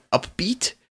is more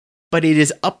upbeat, but it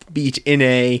is upbeat in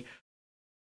a,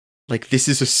 like, this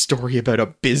is a story about a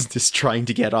business trying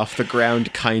to get off the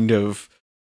ground kind of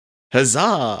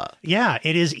huzzah. Yeah,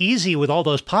 it is easy with all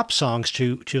those pop songs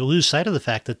to lose sight of the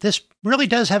fact that this really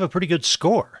does have a pretty good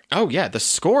score. Oh yeah, the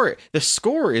score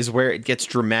is where it gets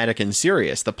dramatic and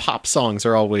serious. The pop songs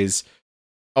are always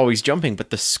jumping, but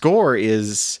the score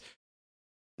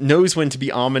knows when to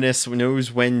be ominous,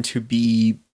 knows when to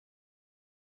be...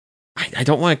 I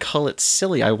don't want to call it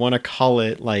silly. I want to call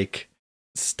it, like,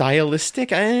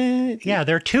 stylistic. Yeah,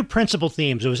 there are two principal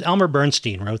themes. It was Elmer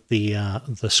Bernstein wrote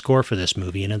the score for this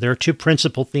movie, and there are two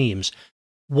principal themes.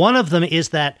 One of them is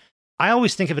that I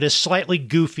always think of it as slightly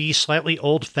goofy, slightly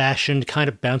old-fashioned, kind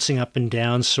of bouncing up and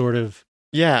down, sort of.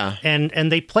 Yeah.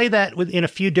 And they play that in a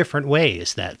few different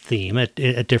ways, that theme, at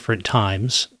different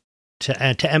times.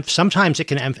 Sometimes it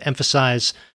can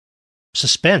emphasize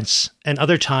suspense, and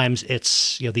other times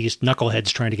it's these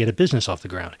knuckleheads trying to get a business off the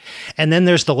ground. And then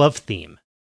there's the love theme,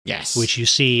 yes, which you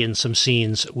see in some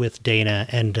scenes with Dana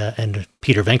and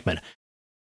Peter Venkman.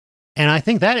 And I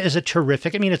think that is a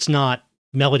terrific. I mean, it's not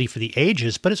melody for the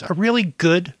ages, but it's a really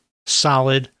good,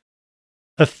 solid,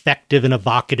 effective, and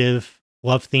evocative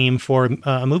love theme for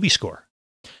a movie score.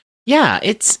 Yeah,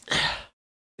 it's.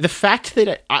 The fact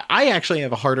that I actually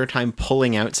have a harder time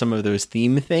pulling out some of those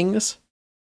theme things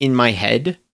in my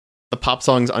head. The pop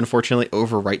songs, unfortunately,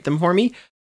 overwrite them for me.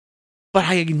 But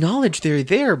I acknowledge they're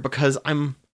there because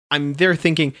I'm there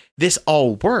thinking, this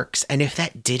all works. And if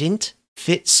that didn't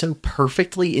fit so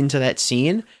perfectly into that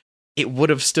scene, it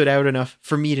would have stood out enough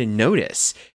for me to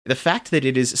notice. The fact that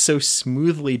it is so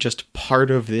smoothly just part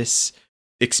of this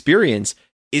experience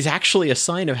is actually a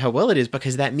sign of how well it is,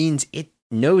 because that means it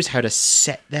knows how to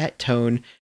set that tone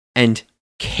and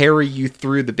carry you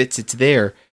through the bits it's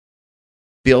there,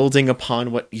 building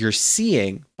upon what you're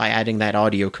seeing by adding that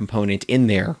audio component in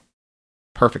there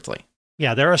perfectly.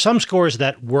 Yeah, there are some scores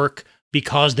that work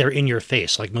because they're in your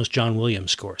face, like most John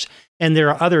Williams scores. And there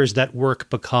are others that work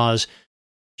because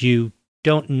you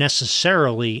don't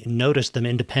necessarily notice them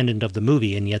independent of the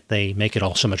movie, and yet they make it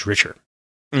all so much richer.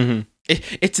 Mm-hmm.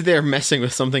 It's there messing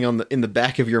with something in the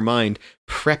back of your mind,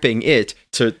 prepping it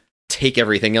to take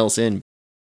everything else in.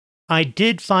 I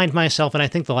did find myself, and I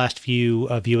think the last few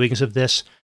viewings of this,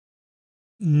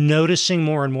 noticing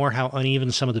more and more how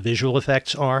uneven some of the visual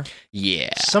effects are.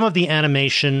 Yeah. Some of the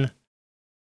animation,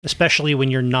 especially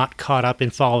when you're not caught up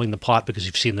in following the plot because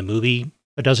you've seen the movie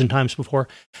a dozen times before,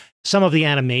 some of the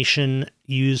animation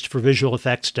used for visual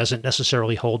effects doesn't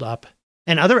necessarily hold up.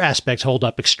 And other aspects hold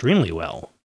up extremely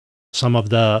well. Some of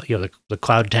the the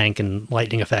cloud tank and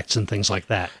lightning effects and things like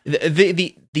that.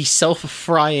 The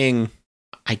self-frying,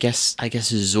 I guess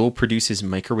Zol produces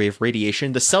microwave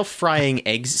radiation. The self-frying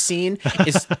eggs scene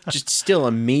is just still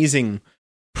amazing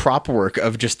prop work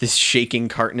of just this shaking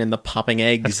carton and the popping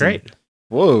eggs. That's great.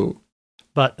 Whoa.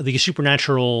 But the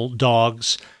supernatural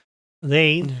dogs,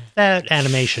 that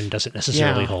animation doesn't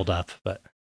necessarily hold up, but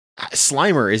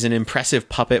Slimer is an impressive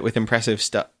puppet with impressive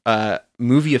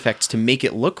movie effects to make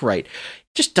it look right.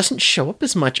 Just doesn't show up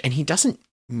as much, and he doesn't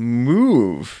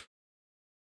move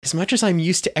as much as I'm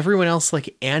used to everyone else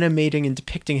like animating and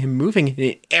depicting him moving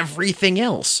in everything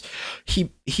else.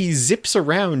 He zips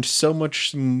around so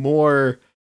much more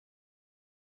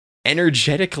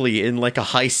energetically in like a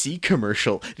high C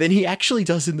commercial than he actually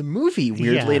does in the movie,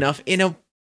 weirdly enough, in a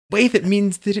way that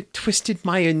means that it twisted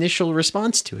my initial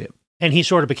response to him. And he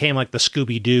sort of became like the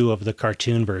Scooby-Doo of the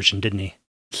cartoon version, didn't he?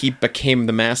 He became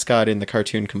the mascot in the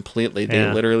cartoon completely.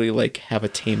 They literally like have a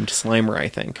tamed Slimer, I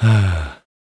think.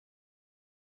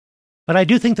 But I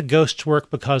do think the ghosts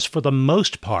work because for the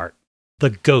most part,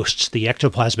 the ghosts, the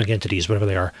ectoplasmic entities, whatever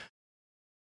they are,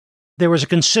 there was a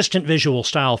consistent visual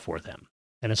style for them.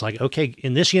 And it's like, okay,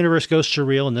 in this universe, ghosts are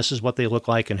real, and this is what they look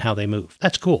like and how they move.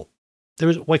 That's cool. There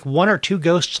was like one or two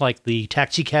ghosts, like the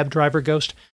taxi cab driver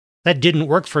ghost, that didn't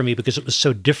work for me because it was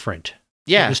so different.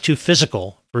 Yeah. It was too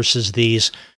physical versus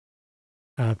these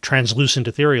translucent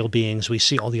ethereal beings we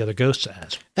see all the other ghosts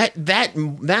as.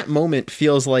 That moment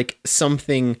feels like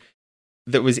something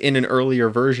that was in an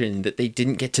earlier version that they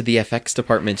didn't get to the FX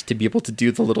department to be able to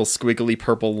do the little squiggly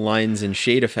purple lines and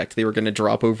shade effect they were going to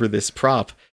drop over this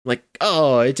prop. Like,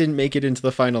 oh, it didn't make it into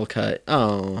the final cut.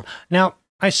 Oh. Now,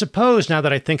 I suppose now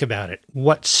that I think about it,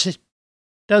 what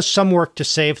does some work to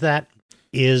save that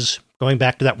is going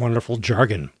back to that wonderful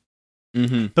jargon.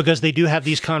 Mm-hmm. Because they do have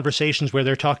these conversations where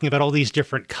they're talking about all these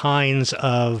different kinds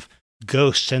of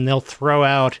ghosts, and they'll throw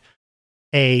out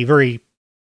a very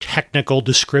technical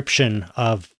description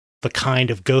of the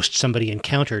kind of ghost somebody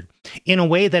encountered in a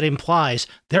way that implies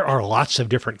there are lots of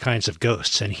different kinds of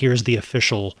ghosts, and here's the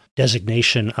official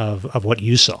designation of what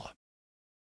you saw.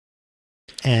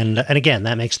 And again,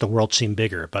 that makes the world seem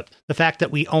bigger. But the fact that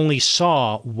we only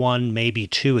saw one, maybe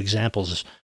two examples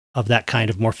of that kind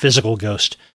of more physical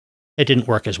ghost, it didn't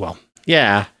work as well.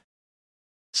 Yeah.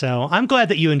 So I'm glad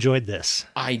that you enjoyed this.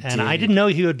 I did. And I didn't know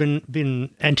you had been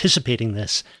anticipating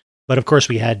this, but of course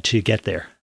we had to get there.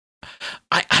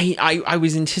 I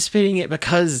was anticipating it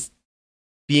because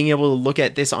being able to look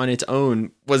at this on its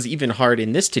own was even hard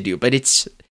in this to do, but it's...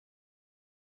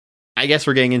 I guess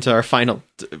we're getting into our final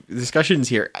discussions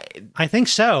here. I think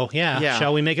so, yeah.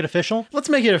 Shall we make it official? Let's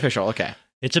make it official, okay.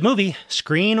 It's a movie,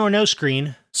 screen or no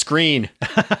screen. Screen.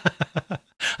 I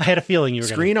had a feeling you were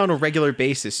Screen on a regular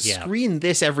basis. Yeah. Screen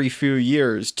this every few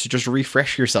years to just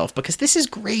refresh yourself, because this is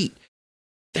great.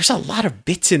 There's a lot of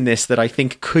bits in this that I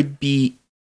think could be...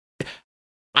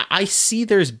 I see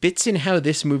there's bits in how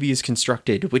this movie is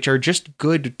constructed, which are just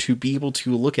good to be able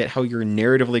to look at how you're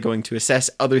narratively going to assess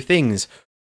other things,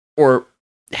 or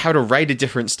how to write a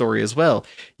different story as well.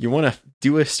 You want to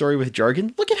do a story with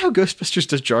jargon? Look at how Ghostbusters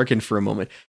does jargon for a moment.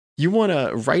 You want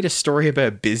to write a story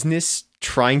about business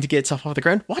trying to get stuff off the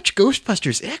ground? Watch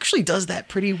Ghostbusters. It actually does that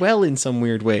pretty well in some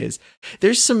weird ways.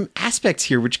 There's some aspects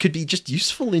here which could be just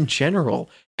useful in general,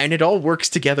 and it all works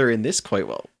together in this quite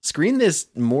well. Screen this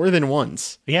more than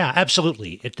once. Yeah,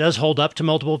 absolutely. It does hold up to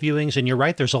multiple viewings, and you're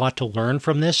right, there's a lot to learn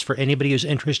from this for anybody who's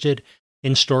interested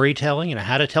in storytelling and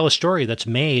how to tell a story that's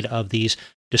made of these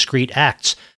discrete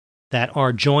acts that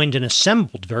are joined and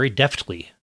assembled very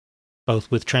deftly, both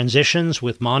with transitions,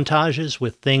 with montages,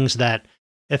 with things that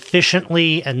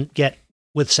efficiently and get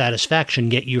with satisfaction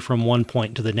get you from one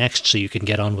point to the next so you can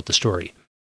get on with the story.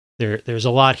 There's a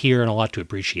lot here and a lot to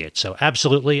appreciate. So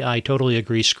absolutely, I totally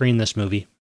agree. Screen this movie.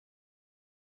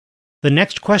 The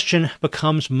next question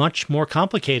becomes much more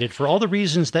complicated for all the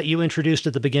reasons that you introduced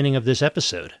at the beginning of this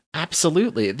episode.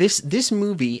 Absolutely. This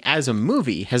movie, as a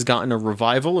movie, has gotten a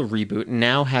revival, a reboot, and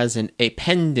now has a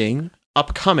pending,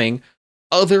 upcoming,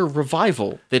 other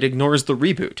revival that ignores the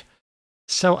reboot.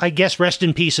 So I guess rest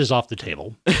in peace is off the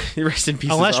table. Rest in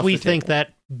peace. Unless we think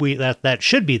that that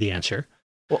should be the answer.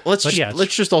 Well, let's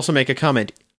just also make a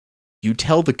comment. You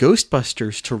tell the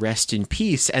Ghostbusters to rest in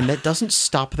peace, and that doesn't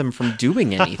stop them from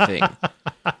doing anything.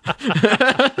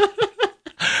 I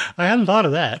hadn't thought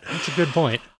of that. That's a good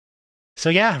point. So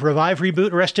yeah, revive,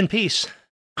 reboot, rest in peace.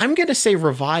 I'm going to say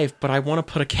revive, but I want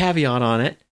to put a caveat on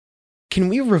it. Can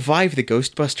we revive the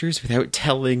Ghostbusters without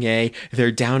telling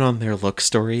they're down on their luck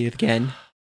story again?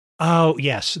 Oh,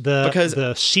 yes. Because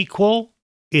the sequel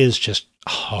is just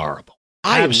horrible.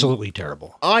 Absolutely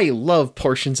terrible. I love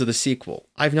portions of the sequel.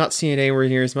 I've not seen it anywhere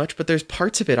near as much, but there's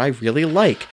parts of it I really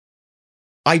like.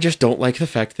 I just don't like the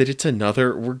fact that it's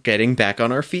another we're getting back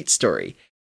on our feet story.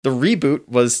 The reboot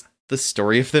was the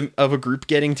story of a group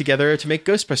getting together to make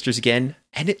Ghostbusters again,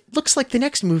 and it looks like the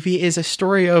next movie is a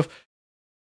story of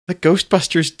the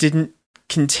Ghostbusters didn't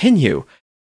continue.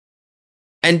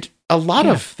 And a lot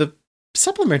of the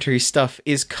supplementary stuff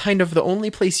is kind of the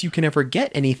only place you can ever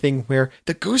get anything where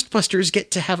the Ghostbusters get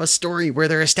to have a story where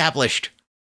they're established.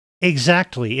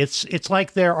 Exactly. It's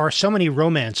like there are so many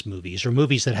romance movies or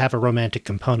movies that have a romantic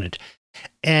component.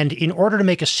 And in order to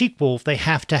make a sequel, they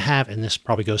have to have, and this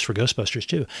probably goes for Ghostbusters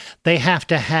too, they have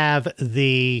to have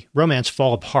the romance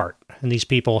fall apart. And these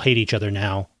people hate each other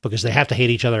now because they have to hate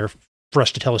each other for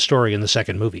us to tell a story in the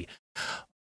second movie.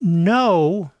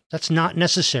 No, that's not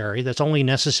necessary. That's only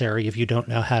necessary if you don't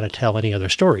know how to tell any other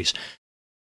stories.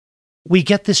 We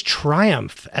get this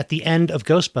triumph at the end of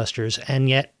Ghostbusters, and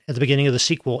yet at the beginning of the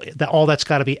sequel, all that's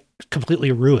got to be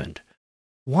completely ruined.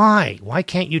 Why? Why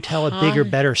can't you tell a bigger,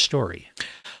 better story?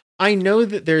 I know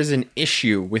that there's an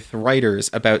issue with writers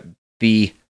about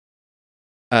the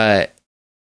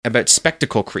about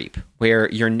spectacle creep, where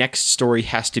your next story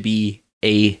has to be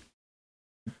a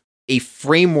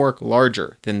framework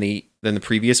larger than the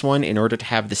previous one in order to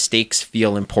have the stakes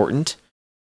feel important.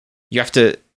 You have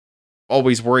to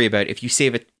always worry about if you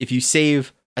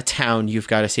save a town, you've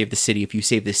got to save the city. If you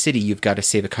save the city, you've got to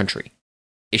save a country.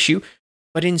 Issue.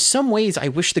 But in some ways, I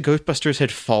wish the Ghostbusters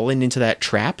had fallen into that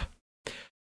trap.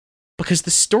 Because the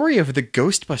story of the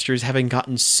Ghostbusters having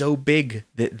gotten so big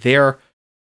that they're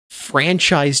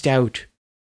franchised out.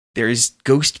 There's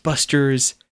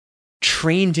Ghostbusters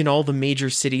trained in all the major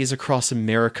cities across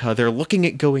America. They're looking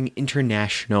at going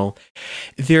international.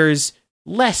 There's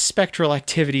less spectral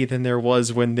activity than there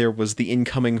was when there was the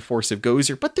incoming force of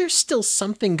Gozer, but there's still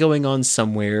something going on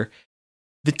somewhere.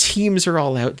 The teams are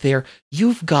all out there.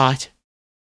 You've got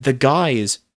the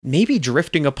guys maybe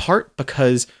drifting apart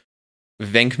because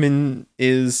Venkman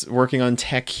is working on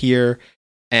tech here,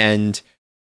 and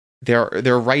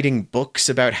they're writing books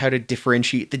about how to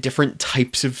differentiate the different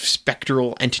types of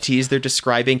spectral entities they're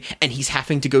describing, and he's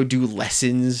having to go do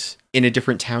lessons in a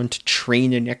different town to train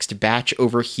the next batch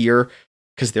over here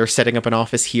because they're setting up an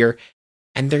office here,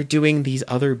 and they're doing these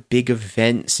other big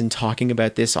events and talking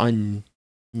about this on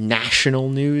national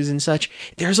news and such.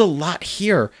 There's a lot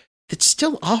here that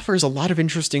still offers a lot of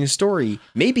interesting story.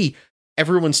 Maybe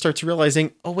everyone starts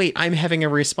realizing, oh wait, I'm having a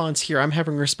response here, I'm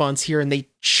having a response here, and they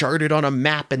chart it on a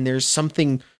map, and there's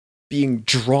something being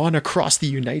drawn across the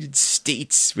United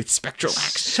States with spectral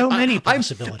axes. So many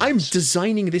possibilities. I'm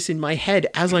designing this in my head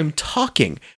as I'm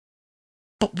talking.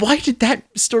 But why did that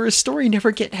story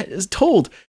never get told?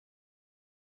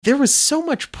 There was so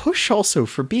much push also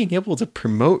for being able to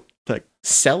promote the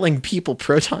selling people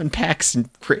proton packs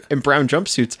and brown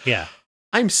jumpsuits. Yeah.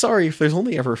 I'm sorry, if there's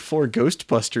only ever 4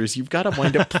 Ghostbusters, you've got to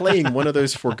wind up playing one of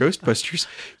those 4 Ghostbusters.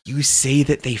 You say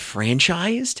that they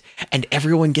franchised, and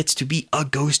everyone gets to be a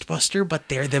Ghostbuster, but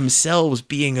they're themselves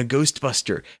being a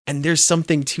Ghostbuster. And there's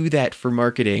something to that for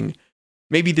marketing.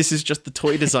 Maybe this is just the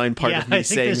toy design part of me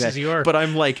saying that. But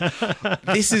I'm like,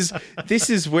 this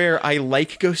is where I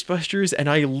like Ghostbusters, and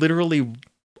I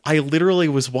literally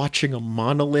was watching a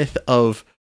monolith of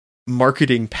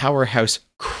marketing powerhouse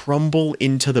crumble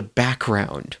into the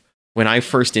background when I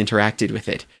first interacted with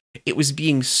it. It was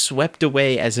being swept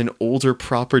away as an older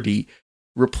property,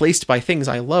 replaced by things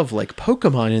I love like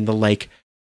Pokemon and the like.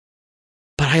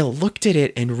 But I looked at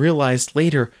it and realized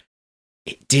later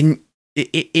it didn't.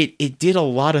 It did a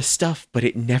lot of stuff, but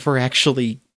it never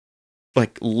actually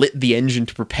lit the engine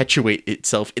to perpetuate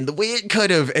itself in the way it could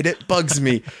have, and it bugs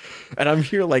me. And I'm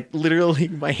here literally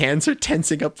my hands are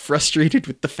tensing up, frustrated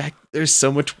with the fact there's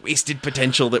so much wasted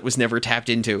potential that was never tapped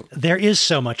into. There is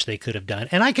so much they could have done.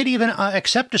 And I could even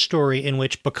accept a story in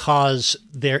which, because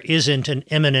there isn't an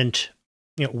imminent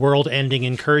world-ending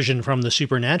incursion from the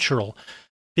supernatural,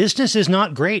 business is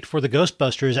not great for the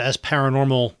Ghostbusters as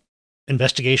paranormal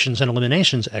investigations and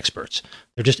eliminations experts.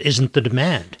 There just isn't the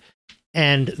demand.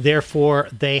 And therefore,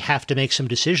 they have to make some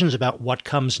decisions about what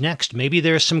comes next. Maybe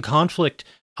there's some conflict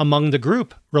among the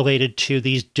group related to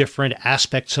these different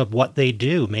aspects of what they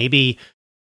do. Maybe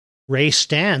Ray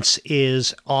Stantz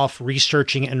is off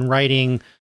researching and writing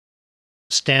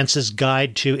Stantz's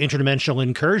Guide to Interdimensional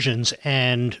Incursions,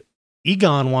 and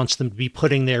Egon wants them to be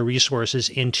putting their resources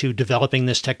into developing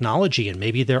this technology. And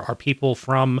maybe there are people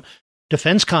from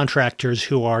defense contractors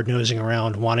who are nosing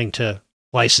around wanting to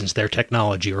license their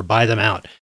technology or buy them out.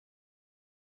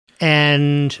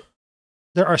 And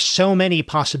there are so many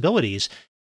possibilities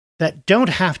that don't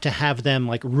have to have them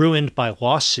like ruined by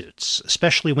lawsuits,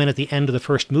 especially when at the end of the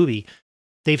first movie,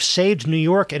 they've saved New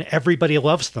York and everybody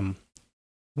loves them.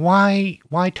 Why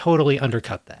totally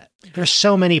undercut that? There's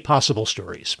so many possible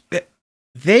stories.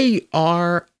 They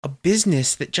are a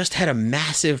business that just had a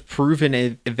massive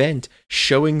proven event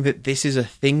showing that this is a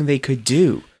thing they could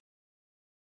do.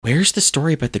 Where's the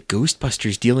story about the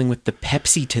Ghostbusters dealing with the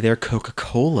Pepsi to their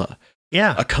Coca-Cola?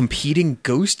 Yeah. A competing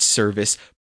ghost service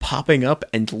popping up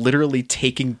and literally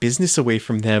taking business away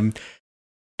from them,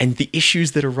 and the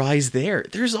issues that arise there.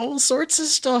 There's all sorts of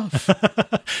stuff.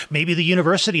 Maybe the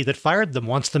university that fired them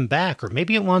wants them back, or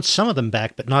maybe it wants some of them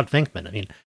back, but not Venkman. I mean,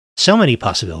 so many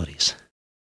possibilities.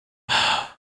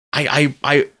 I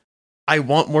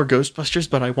want more Ghostbusters,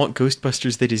 but I want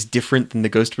Ghostbusters that is different than the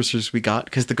Ghostbusters we got,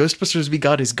 because the Ghostbusters we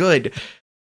got is good.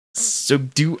 So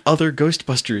do other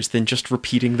Ghostbusters than just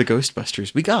repeating the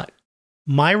Ghostbusters we got.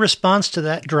 My response to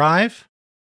that drive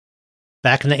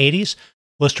back in the 80s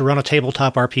was to run a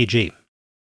tabletop RPG.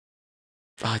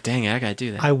 Oh, dang it, I gotta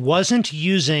do that. I wasn't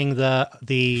using the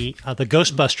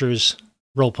Ghostbusters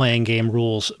role-playing game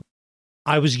rules.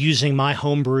 I was using my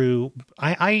homebrew.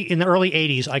 I in the early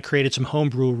 80s, I created some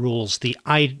homebrew rules.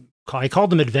 I called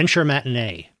them Adventure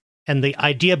Matinee. And the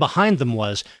idea behind them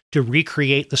was to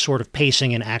recreate the sort of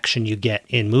pacing and action you get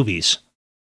in movies,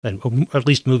 and at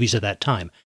least movies at that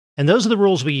time. And those are the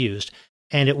rules we used.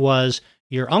 And it was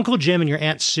your Uncle Jim and your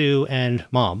Aunt Sue and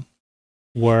Mom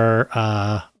were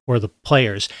the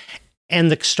players. And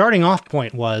the starting off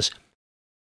point was,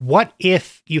 what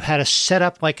if you had a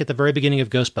setup like at the very beginning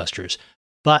of Ghostbusters,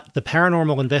 but the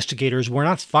paranormal investigators were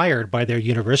not fired by their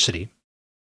university?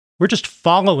 We're just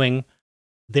following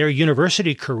their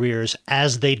university careers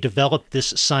as they develop this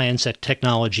science and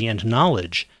technology and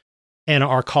knowledge and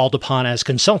are called upon as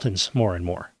consultants more and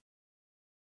more.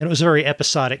 And it was a very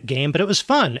episodic game, but it was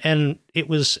fun. And it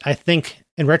was, I think,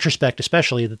 in retrospect,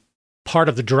 especially, part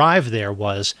of the drive there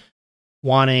was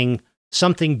wanting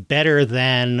something better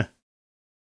than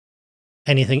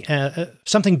anything,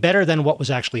 something better than what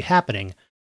was actually happening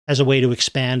as a way to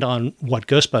expand on what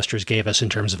Ghostbusters gave us in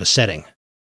terms of a setting.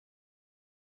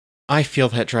 I feel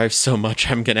that drive so much,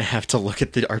 I'm going to have to look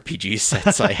at the RPG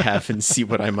sets I have and see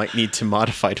what I might need to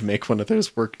modify to make one of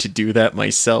those work to do that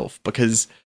myself. Because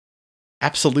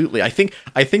absolutely, I think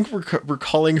we're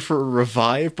calling for a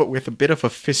revive, but with a bit of a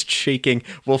fist shaking.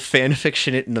 We'll fan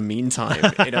fiction it in the meantime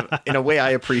in a way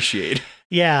I appreciate.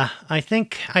 Yeah, I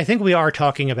think we are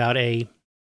talking about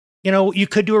you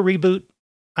could do a reboot.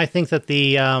 I think that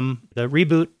the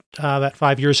reboot about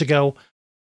 5 years ago,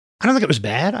 I don't think it was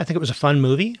bad. I think it was a fun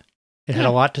movie. It had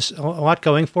a lot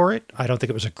going for it. I don't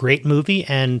think it was a great movie,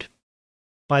 and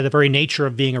by the very nature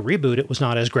of being a reboot, it was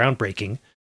not as groundbreaking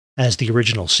as the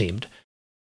original seemed.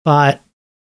 But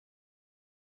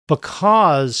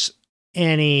because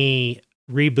any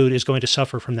reboot is going to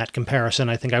suffer from that comparison,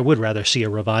 I think I would rather see a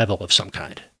revival of some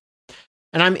kind.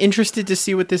 And I'm interested to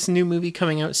see what this new movie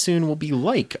coming out soon will be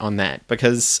like on that,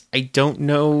 because I don't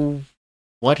know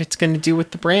what it's going to do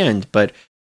with the brand, but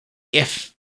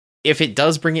if it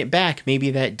does bring it back,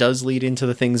 maybe that does lead into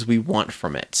the things we want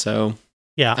from it. So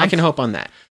yeah, I can hope on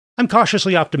that. I'm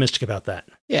cautiously optimistic about that.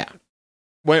 Yeah.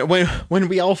 When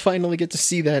we all finally get to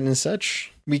see that and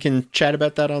such, we can chat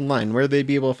about that online. Where they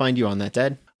be able to find you on that,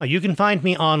 Dad? You can find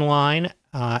me online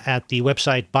at the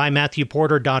website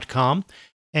bymatthewporter.com.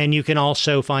 And you can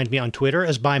also find me on Twitter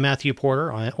as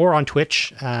bymatthewporter or on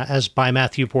Twitch as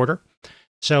bymatthewporter.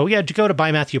 So yeah, go to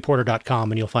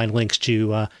bymatthewporter.com and you'll find links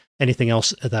to anything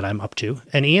else that I'm up to.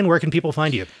 And Ian, where can people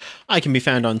find you? I can be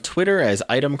found on Twitter as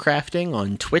Item Crafting,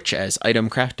 on Twitch as Item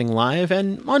Crafting Live,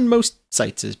 and on most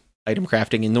sites as Item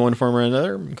Crafting in one form or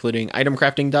another, including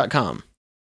itemcrafting.com.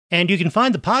 And you can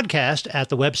find the podcast at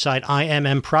the website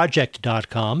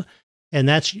immproject.com, and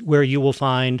that's where you will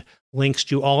find links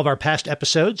to all of our past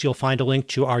episodes. You'll find a link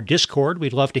to our Discord.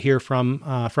 We'd love to hear from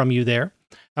you there.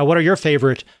 What are your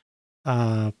favorite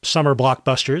summer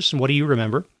blockbusters, and what do you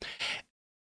remember?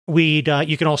 You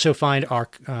can also find our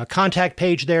contact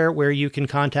page there where you can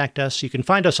contact us. You can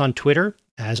find us on Twitter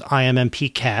as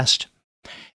IMMPcast.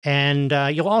 And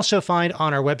you'll also find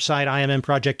on our website,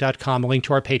 immproject.com, a link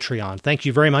to our Patreon. Thank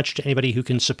you very much to anybody who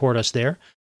can support us there.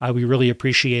 We really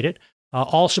appreciate it.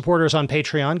 All supporters on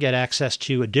Patreon get access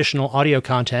to additional audio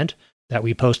content that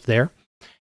we post there.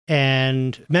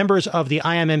 And members of the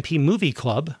IMMP Movie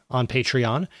Club on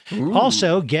Patreon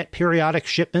also get periodic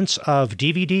shipments of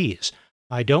DVDs.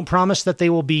 I don't promise that they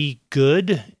will be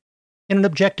good in an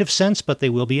objective sense, but they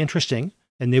will be interesting,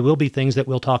 and they will be things that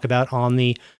we'll talk about on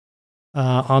the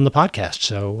podcast.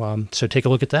 So take a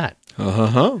look at that.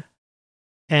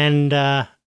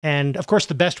 And of course,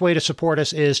 the best way to support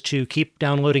us is to keep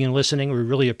downloading and listening. We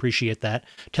really appreciate that.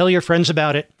 Tell your friends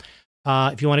about it.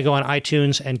 If you want to go on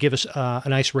iTunes and give us a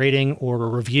nice rating or a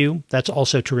review, that's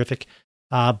also terrific.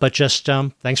 But just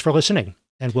thanks for listening,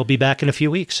 and we'll be back in a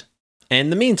few weeks. And in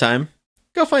the meantime,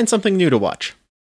 go find something new to watch.